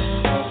lies.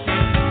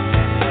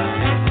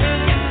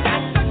 You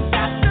got to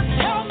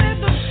tell me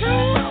the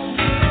truth.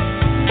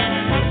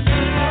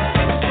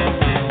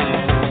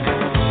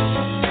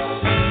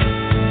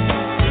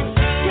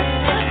 You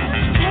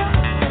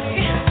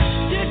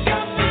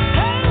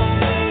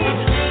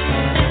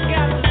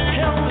got to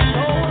tell me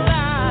no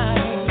lies.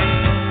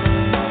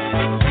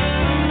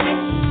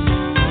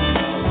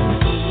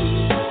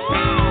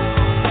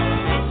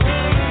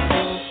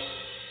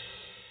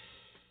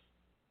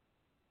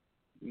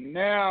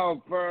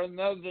 Now for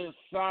another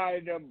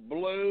side of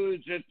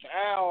blues, it's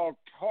Al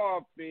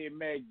Coffey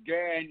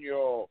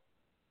Mcdaniel,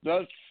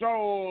 the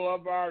soul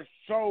of our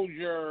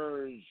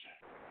soldiers.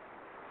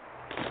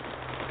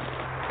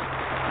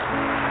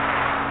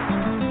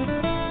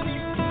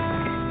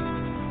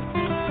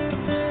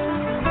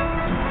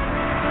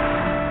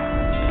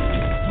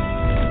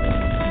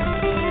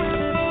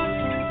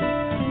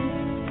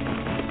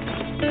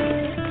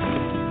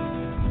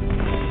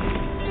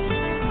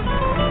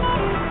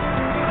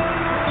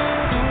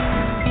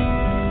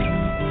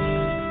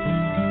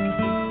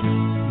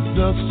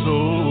 The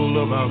soul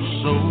of our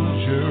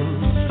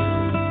soldiers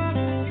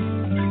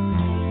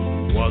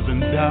was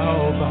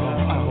endowed by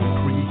our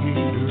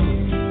Creator.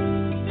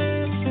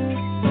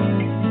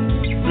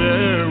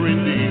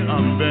 Verily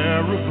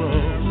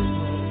unbearable,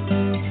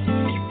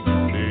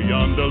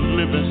 beyond the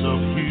limits of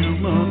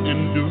human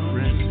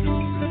endurance.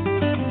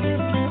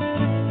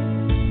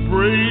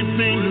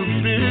 Braving the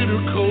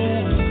bitter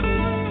cold,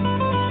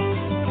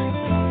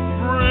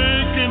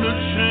 breaking the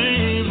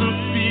chains of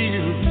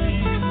fear,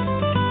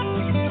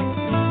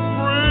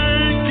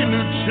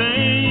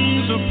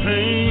 chains of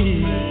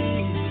pain,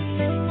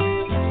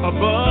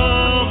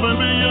 above and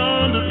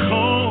beyond the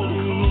call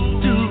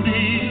to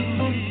be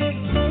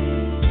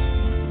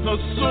the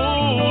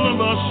soul of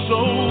a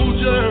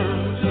soldier.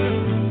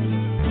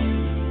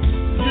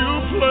 You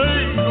play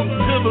a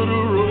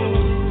pivotal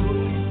role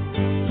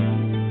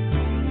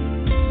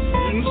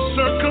in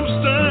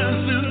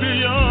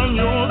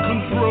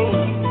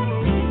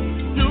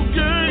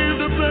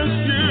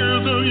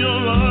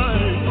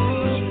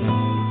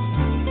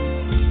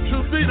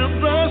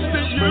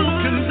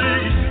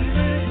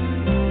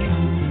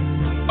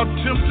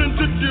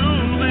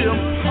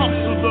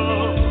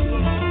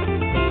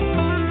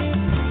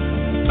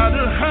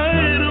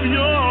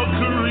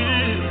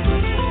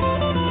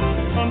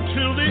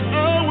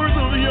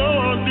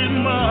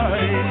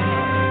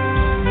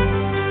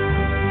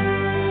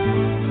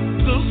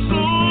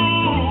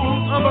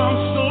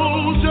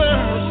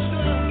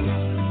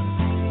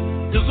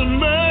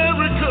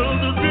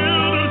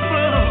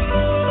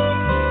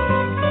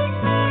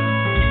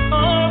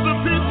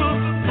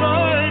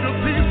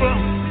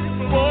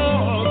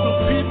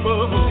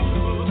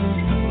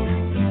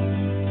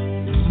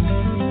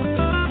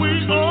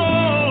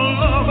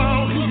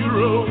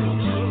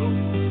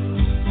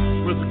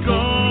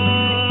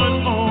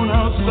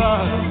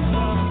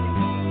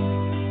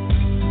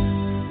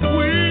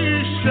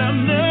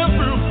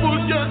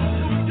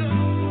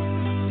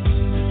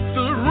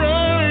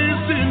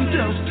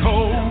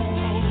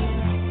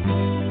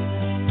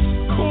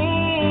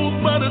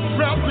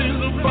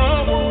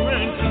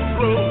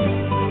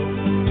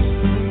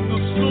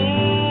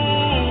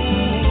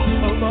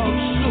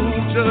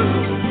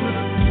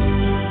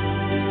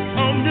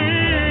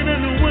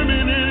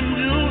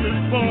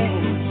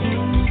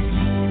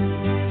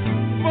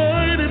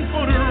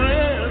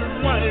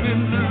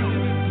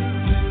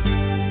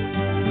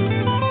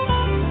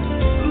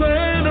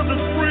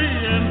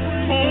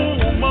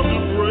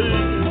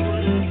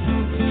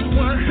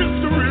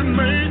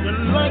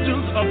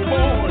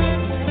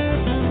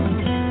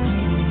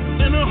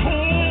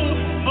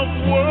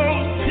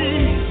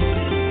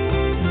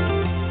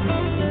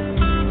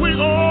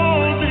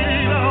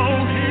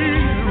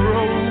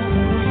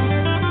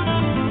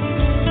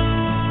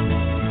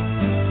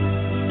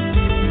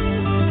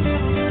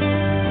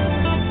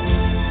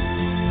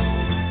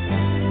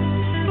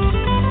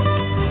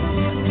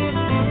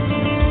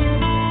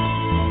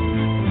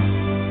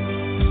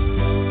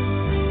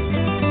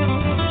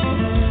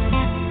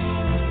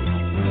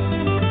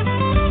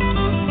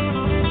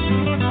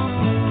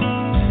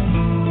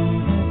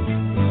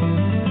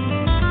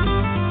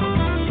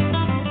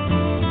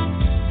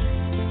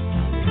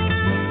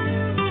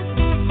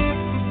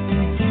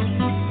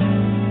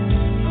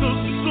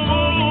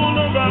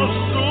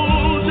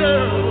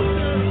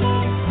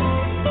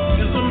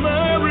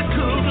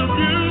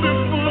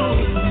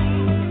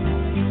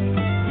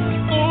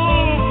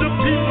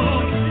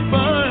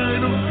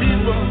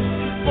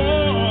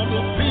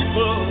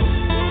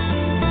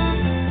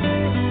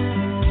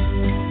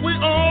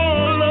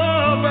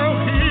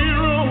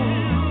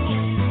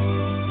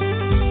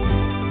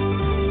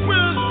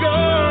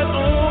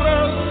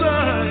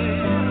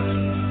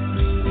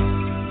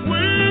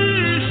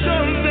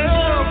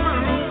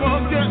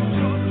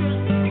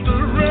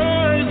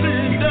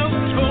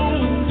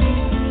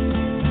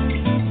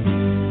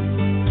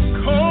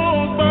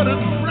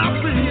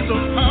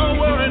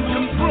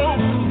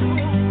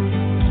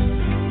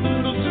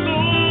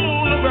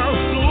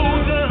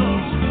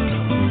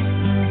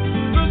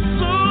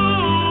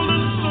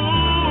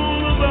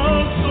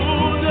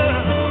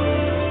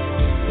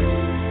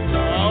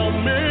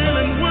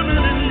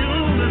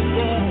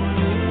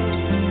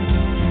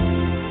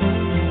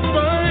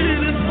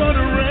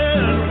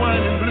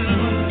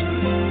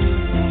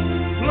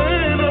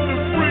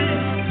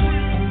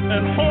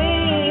that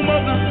home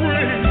of the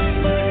brave.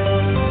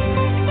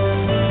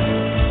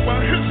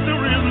 While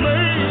history is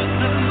made,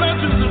 the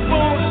legends are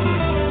born,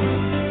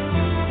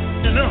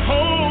 and the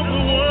whole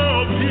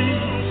world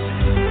peace.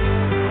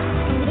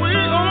 We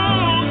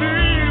all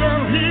need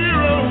our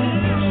heroes.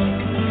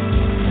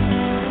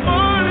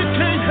 I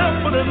can't help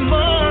but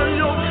admire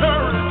your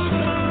courage.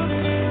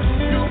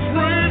 Your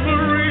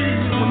bravery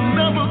will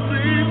never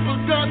be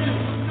forgotten.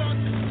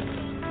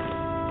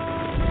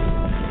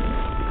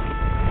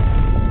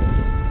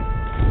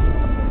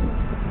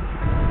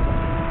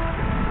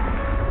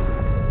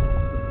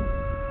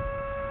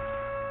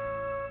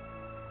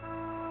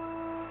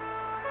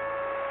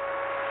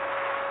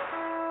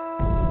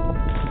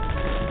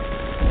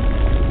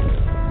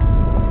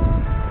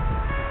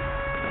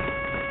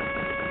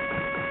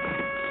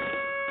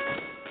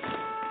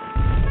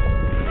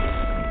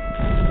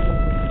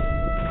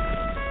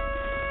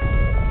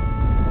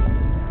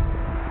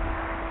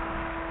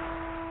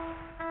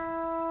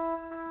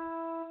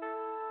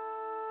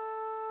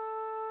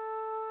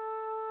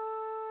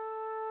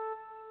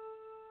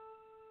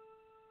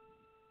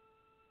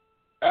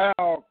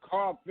 Al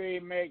Coffee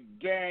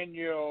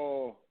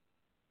McDaniel,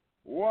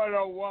 What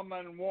a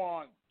Woman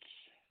Wants.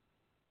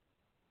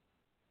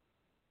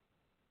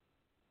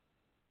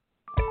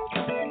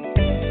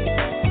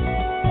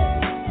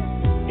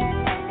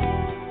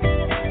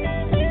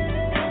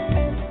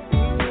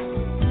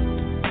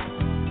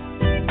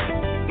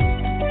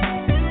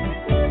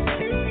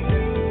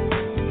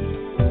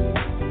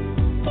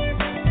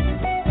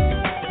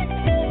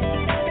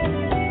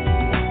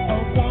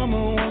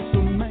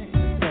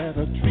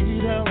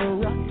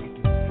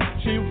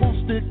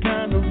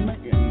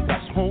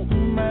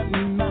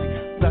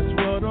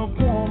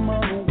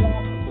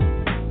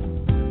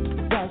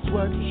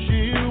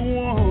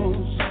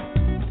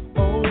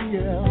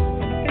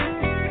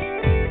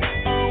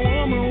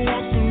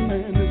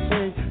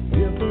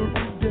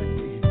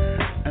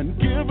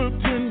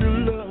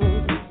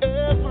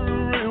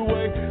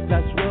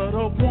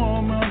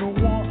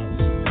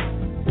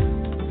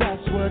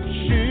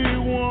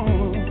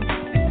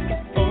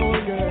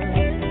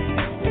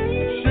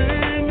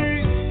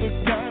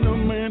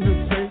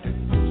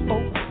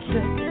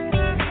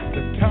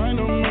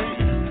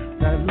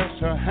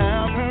 To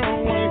have her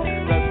way,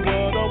 that's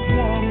what a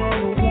woman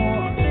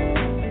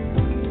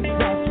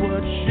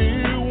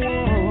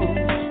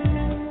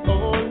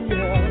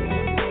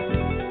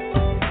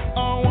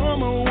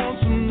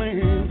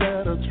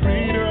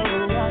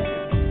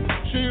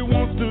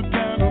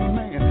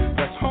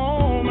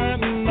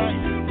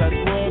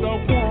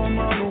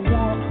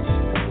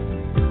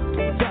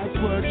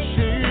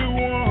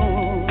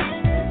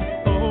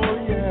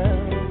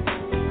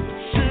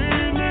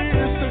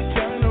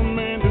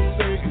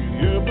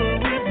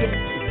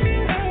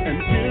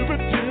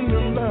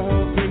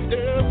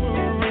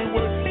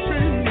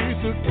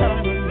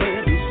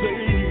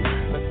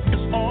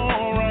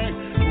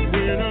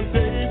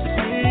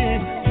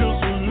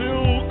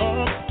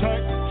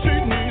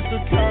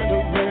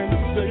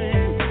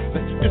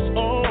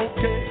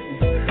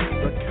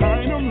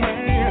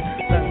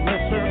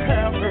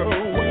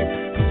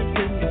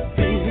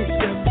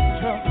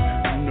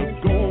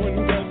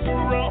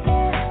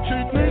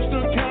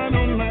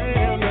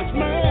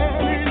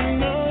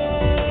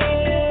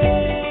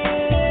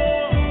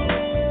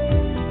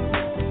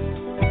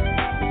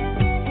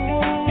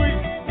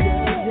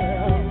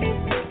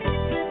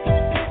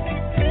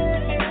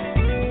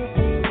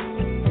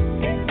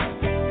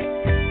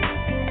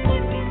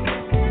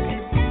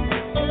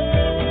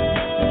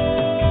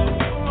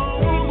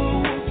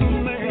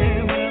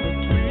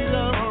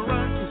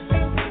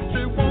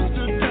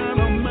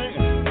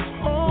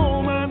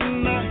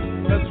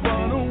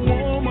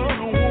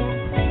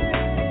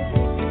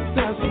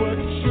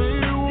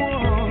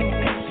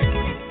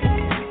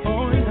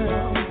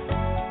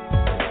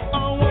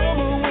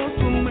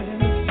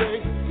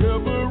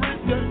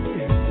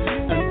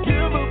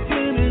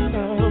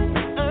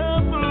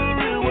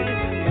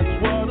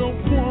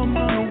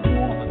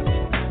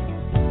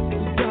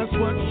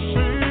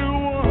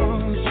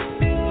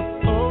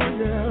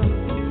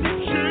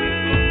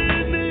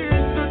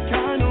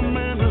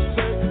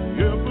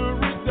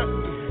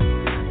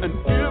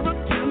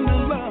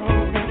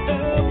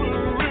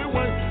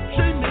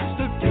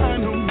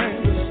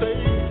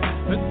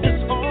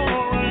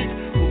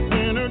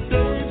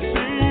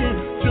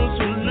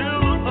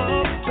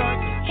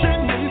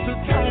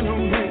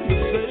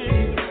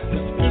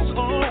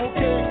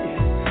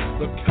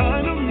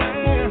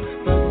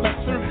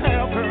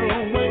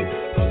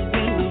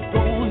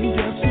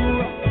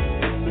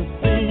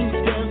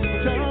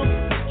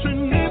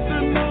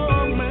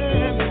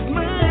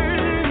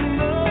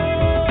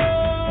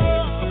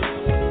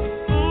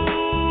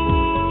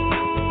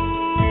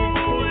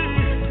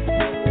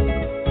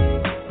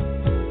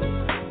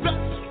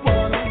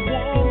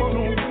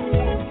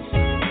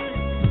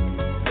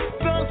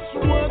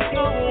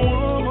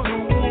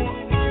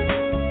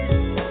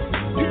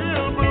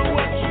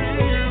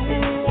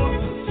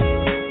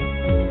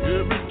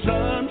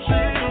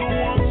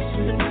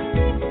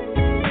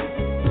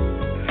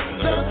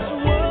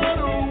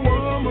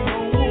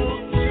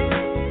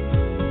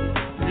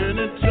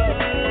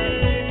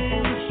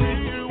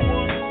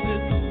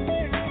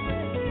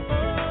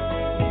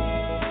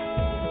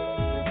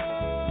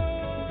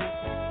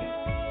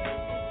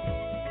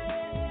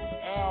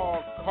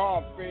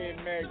Coffee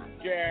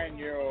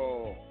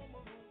McDaniel.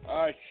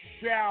 A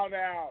shout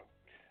out.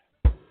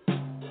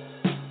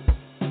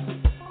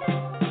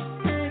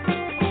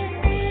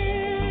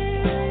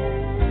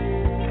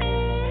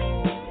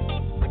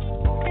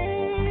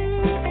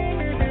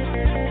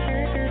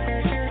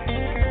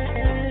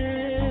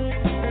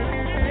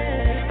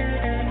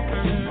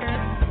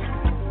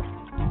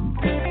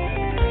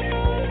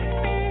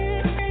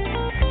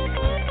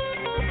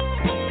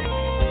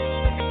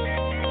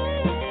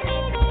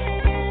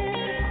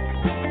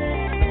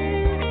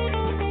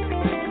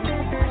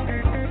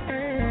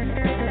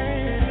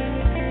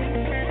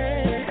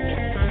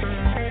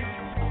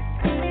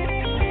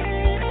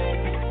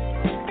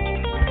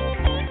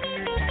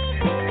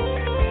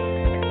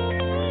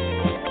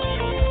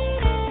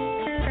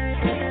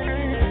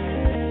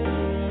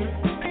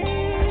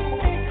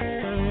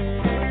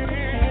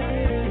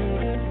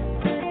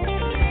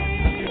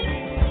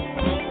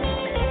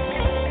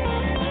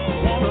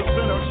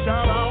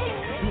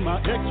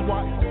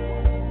 Ex-wife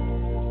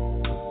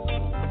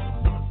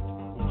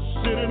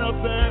sitting up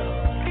there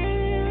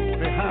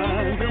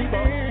behind them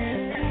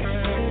bars.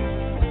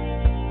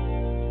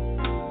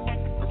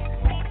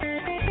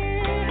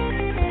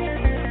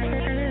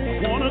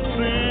 Wanna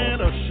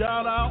send a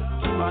shout out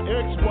to my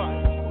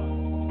ex-wife.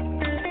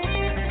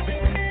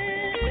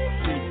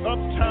 She's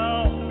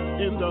uptown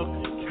in the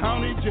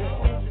county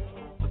jail.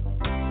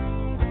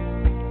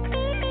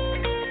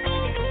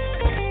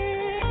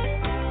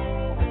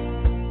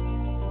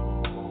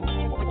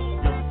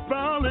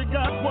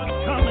 Got what's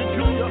coming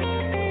to you,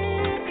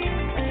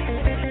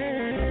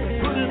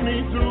 putting me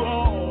through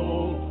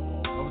all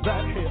of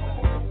that hell.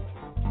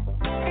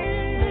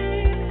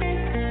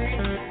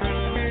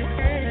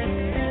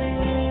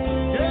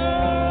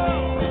 Yeah,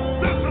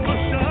 this is a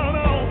shout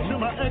out to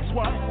my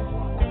ex-wife.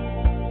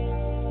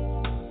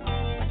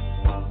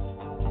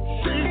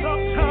 She's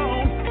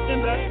uptown in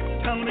that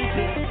county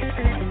jail.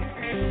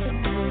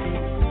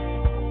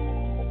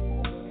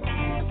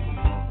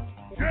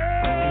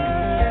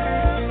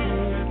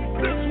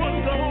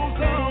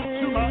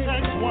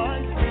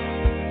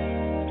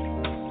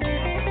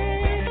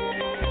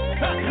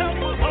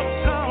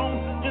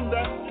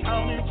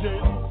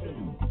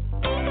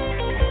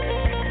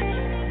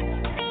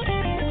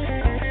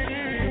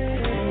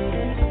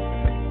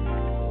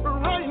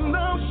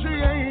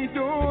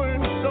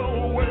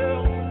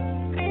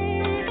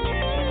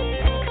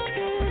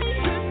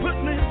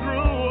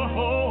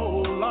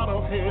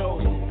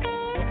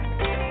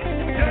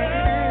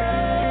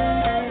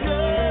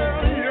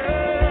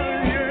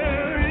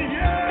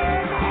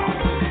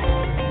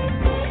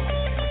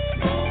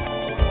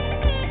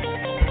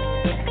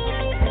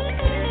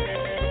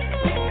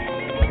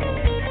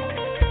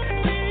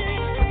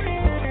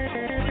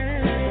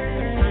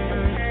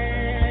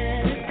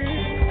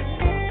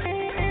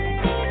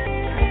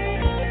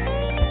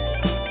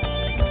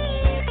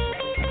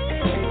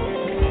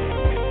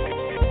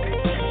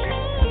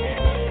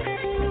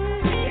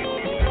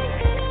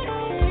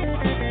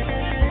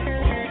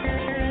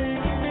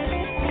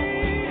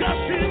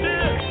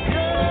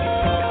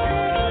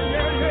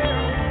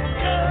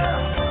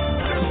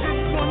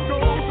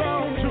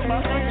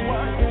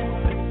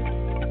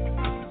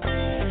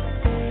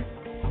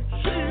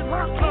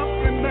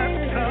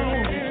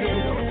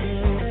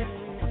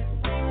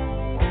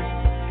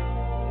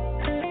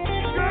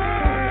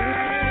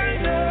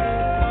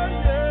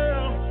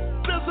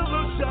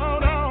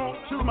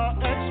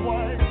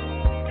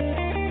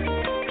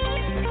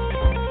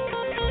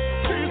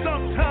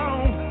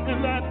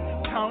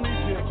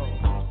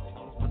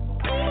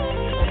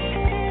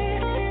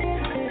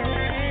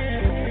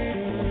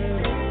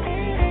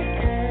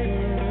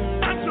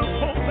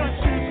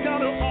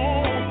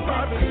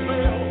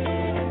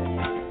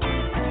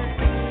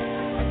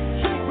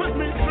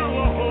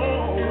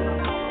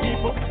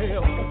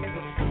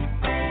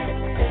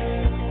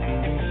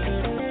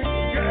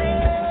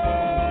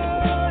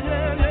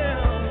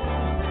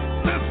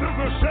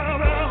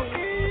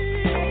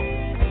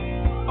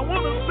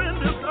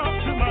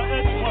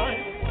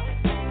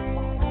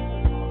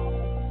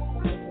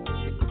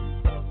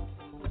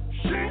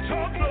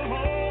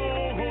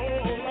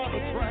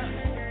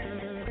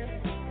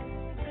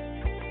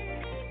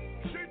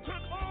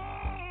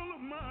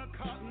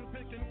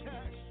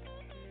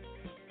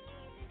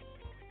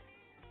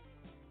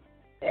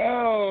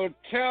 Oh,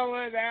 tell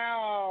it,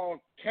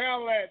 Al.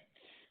 Tell it.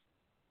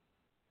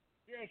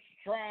 Just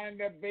trying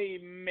to be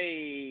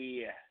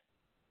me.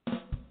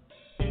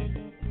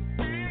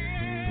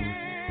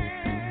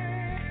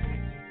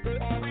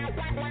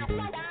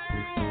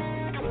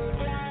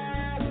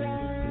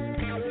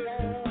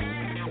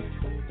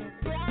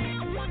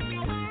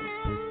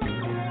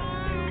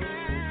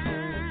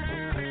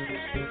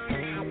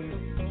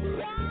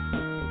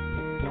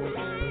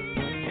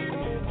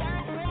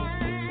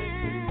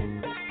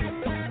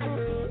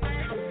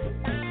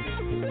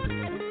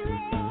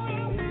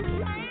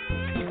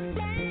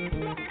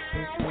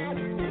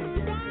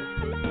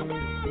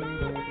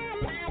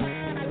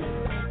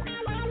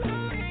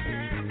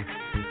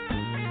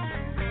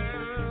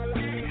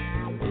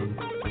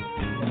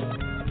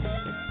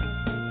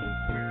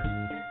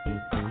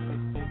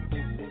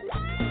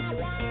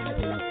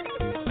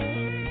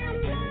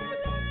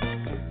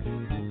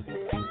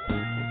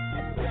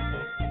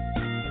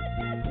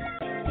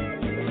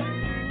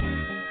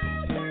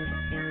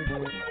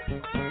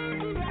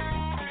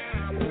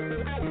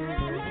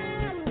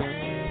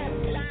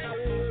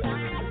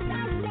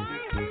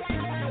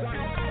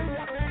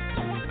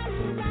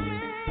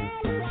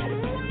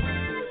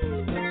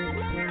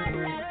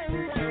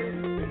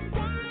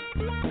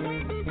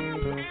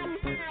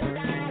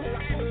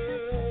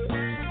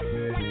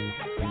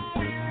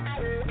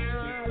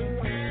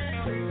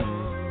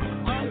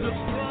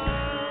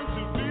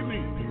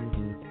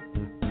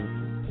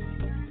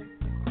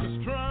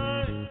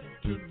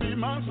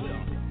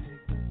 myself.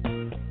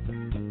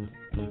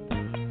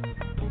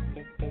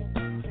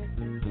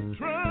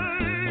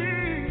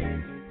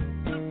 Trying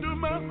to do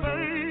my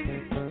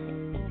thing.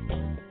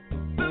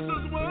 This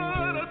is what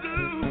I do.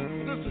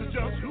 This is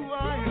just who I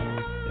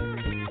am.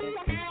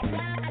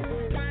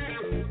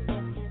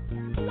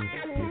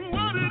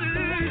 What it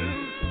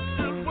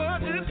is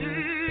what it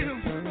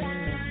is.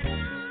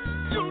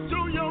 You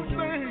do your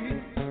thing.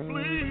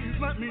 Please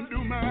let me do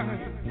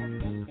mine.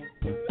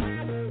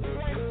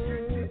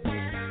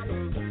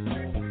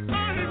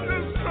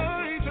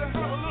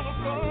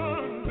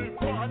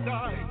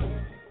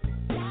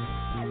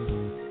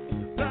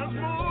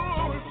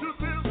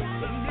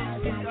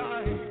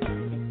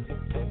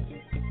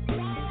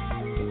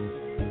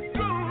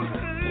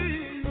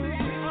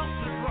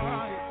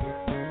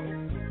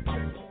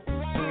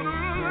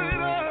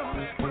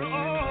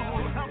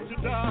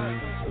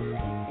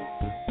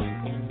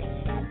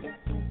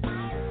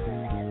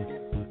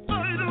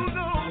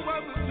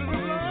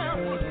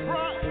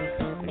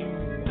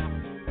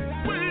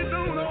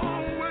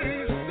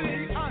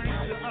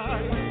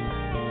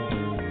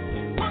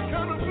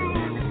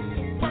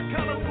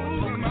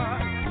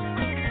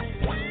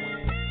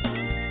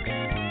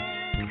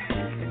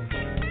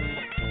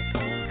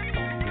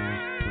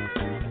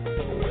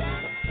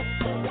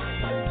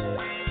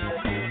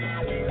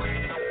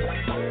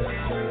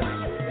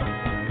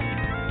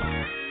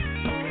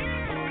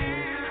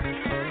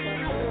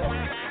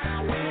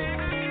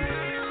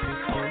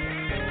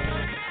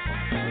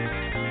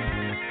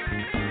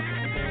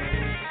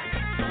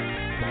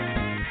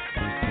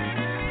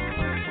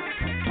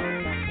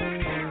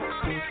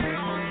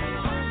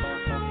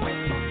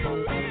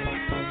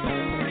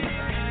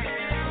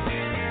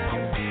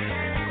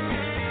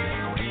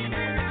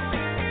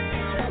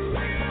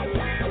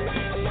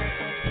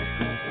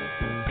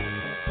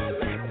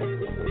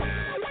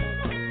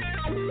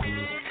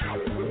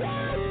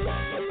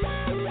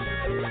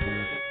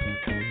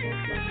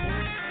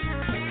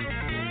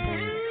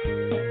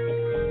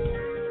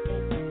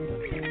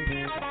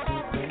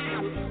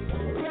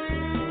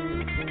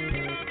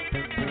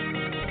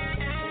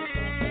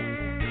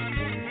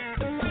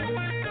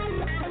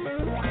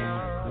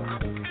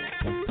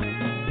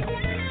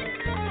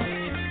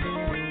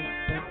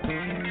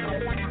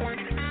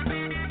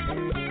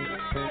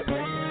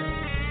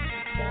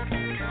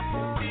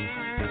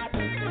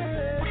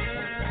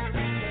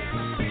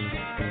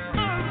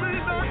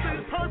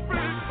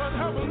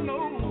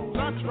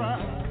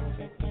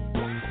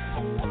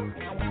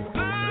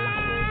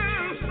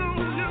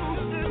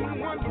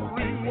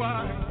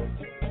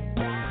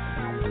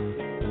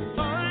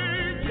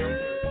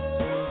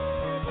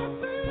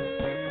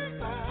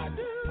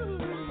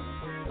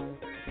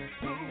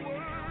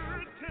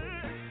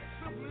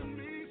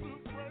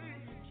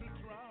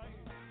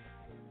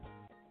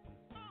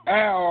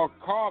 Al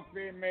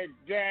Coffee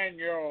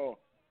McDaniel,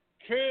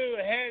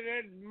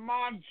 two-headed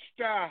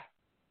monster.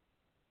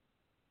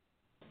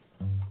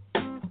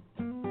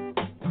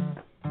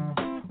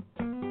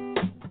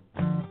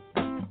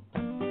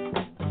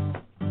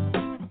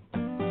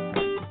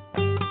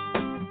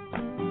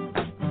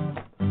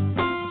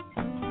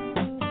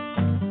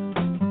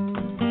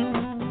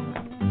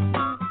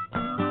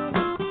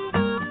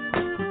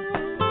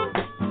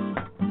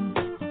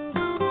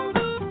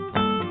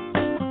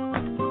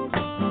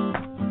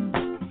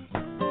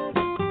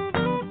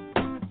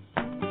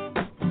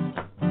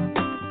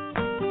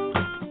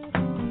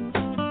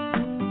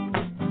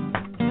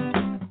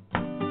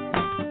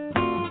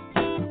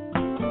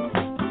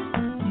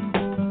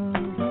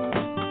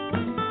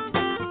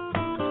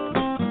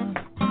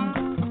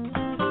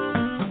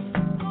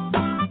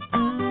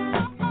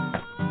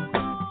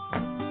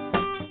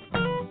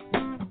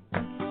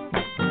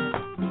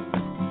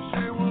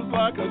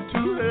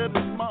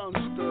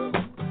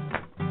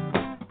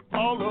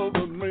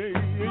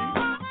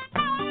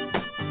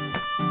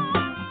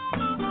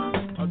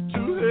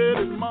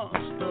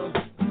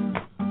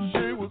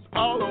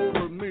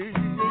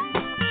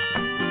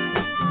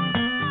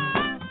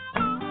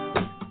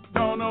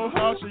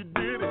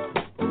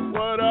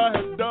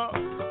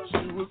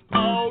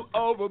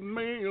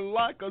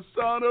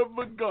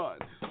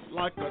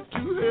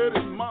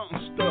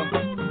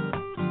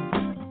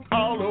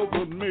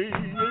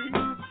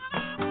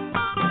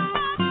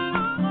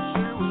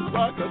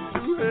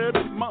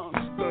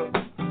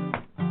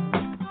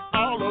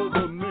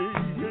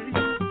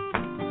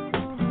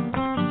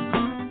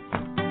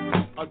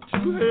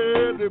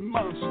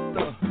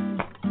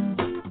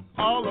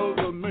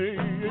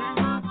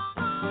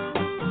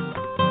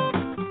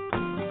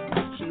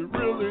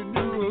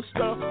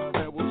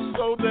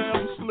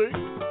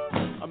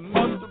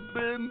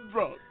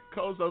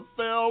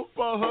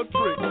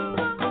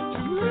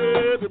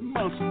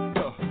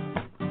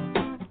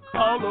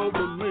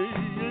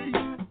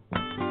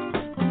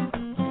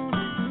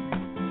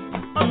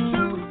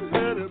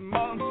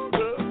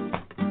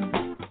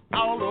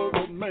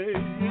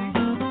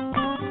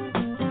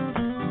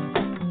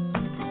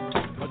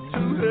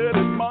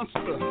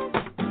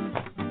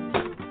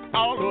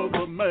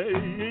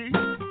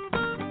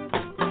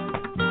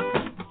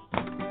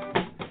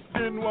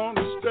 didn't want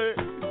to stay,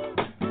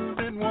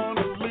 didn't want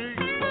to leave.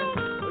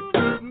 I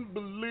couldn't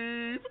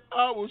believe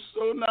I was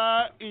so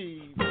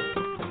naive.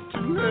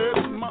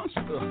 Two-headed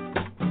monster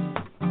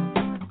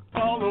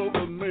all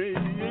over me.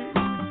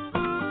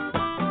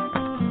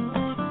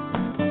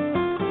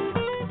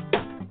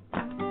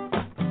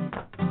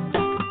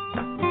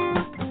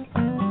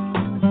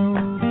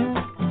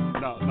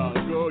 Now,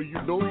 girl, you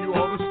know you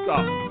ought to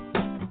stop.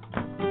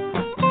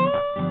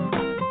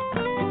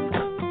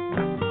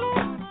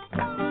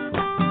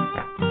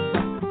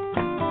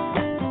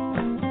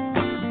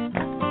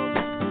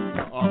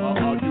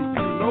 You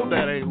know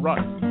that ain't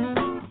right.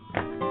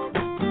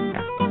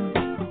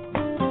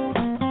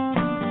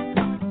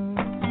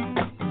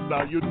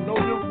 Now you know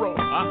you're wrong.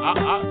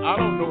 I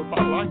don't know if I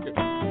like it.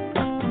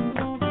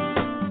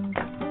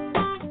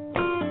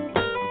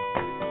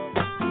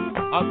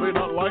 I may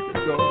not like it,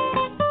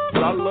 girl,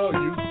 but I love you.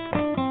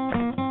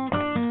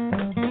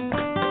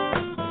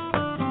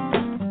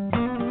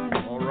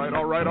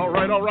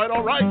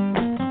 All right.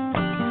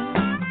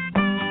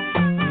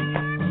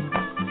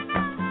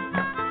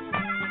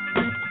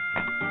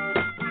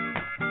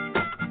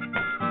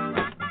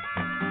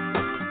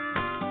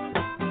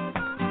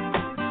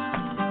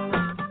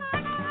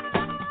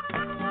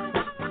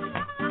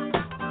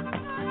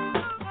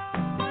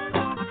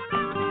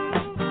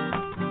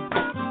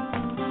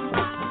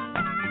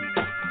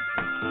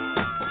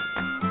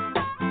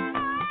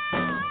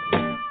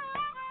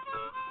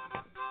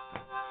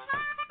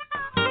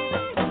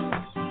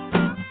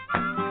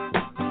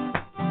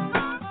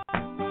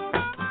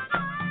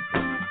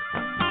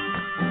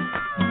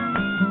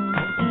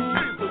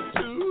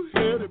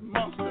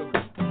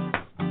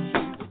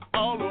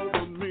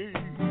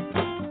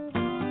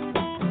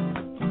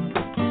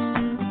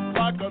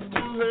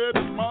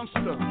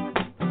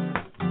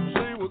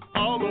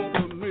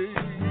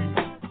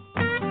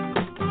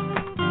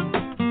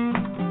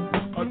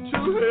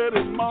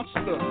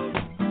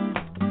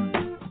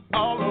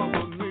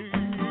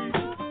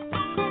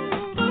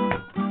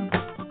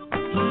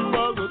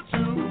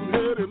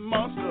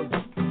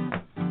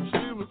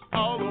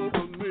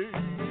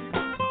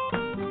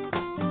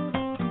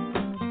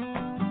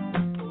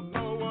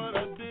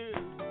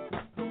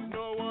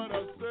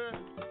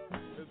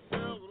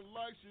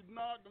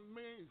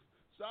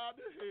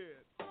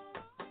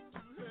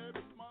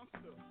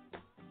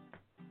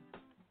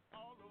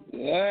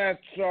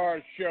 That's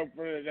our show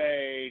for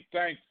today.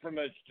 Thanks for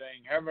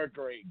listening. Have a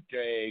great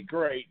day,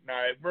 great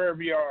night,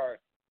 wherever you are.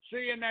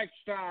 See you next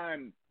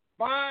time.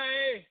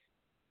 Bye.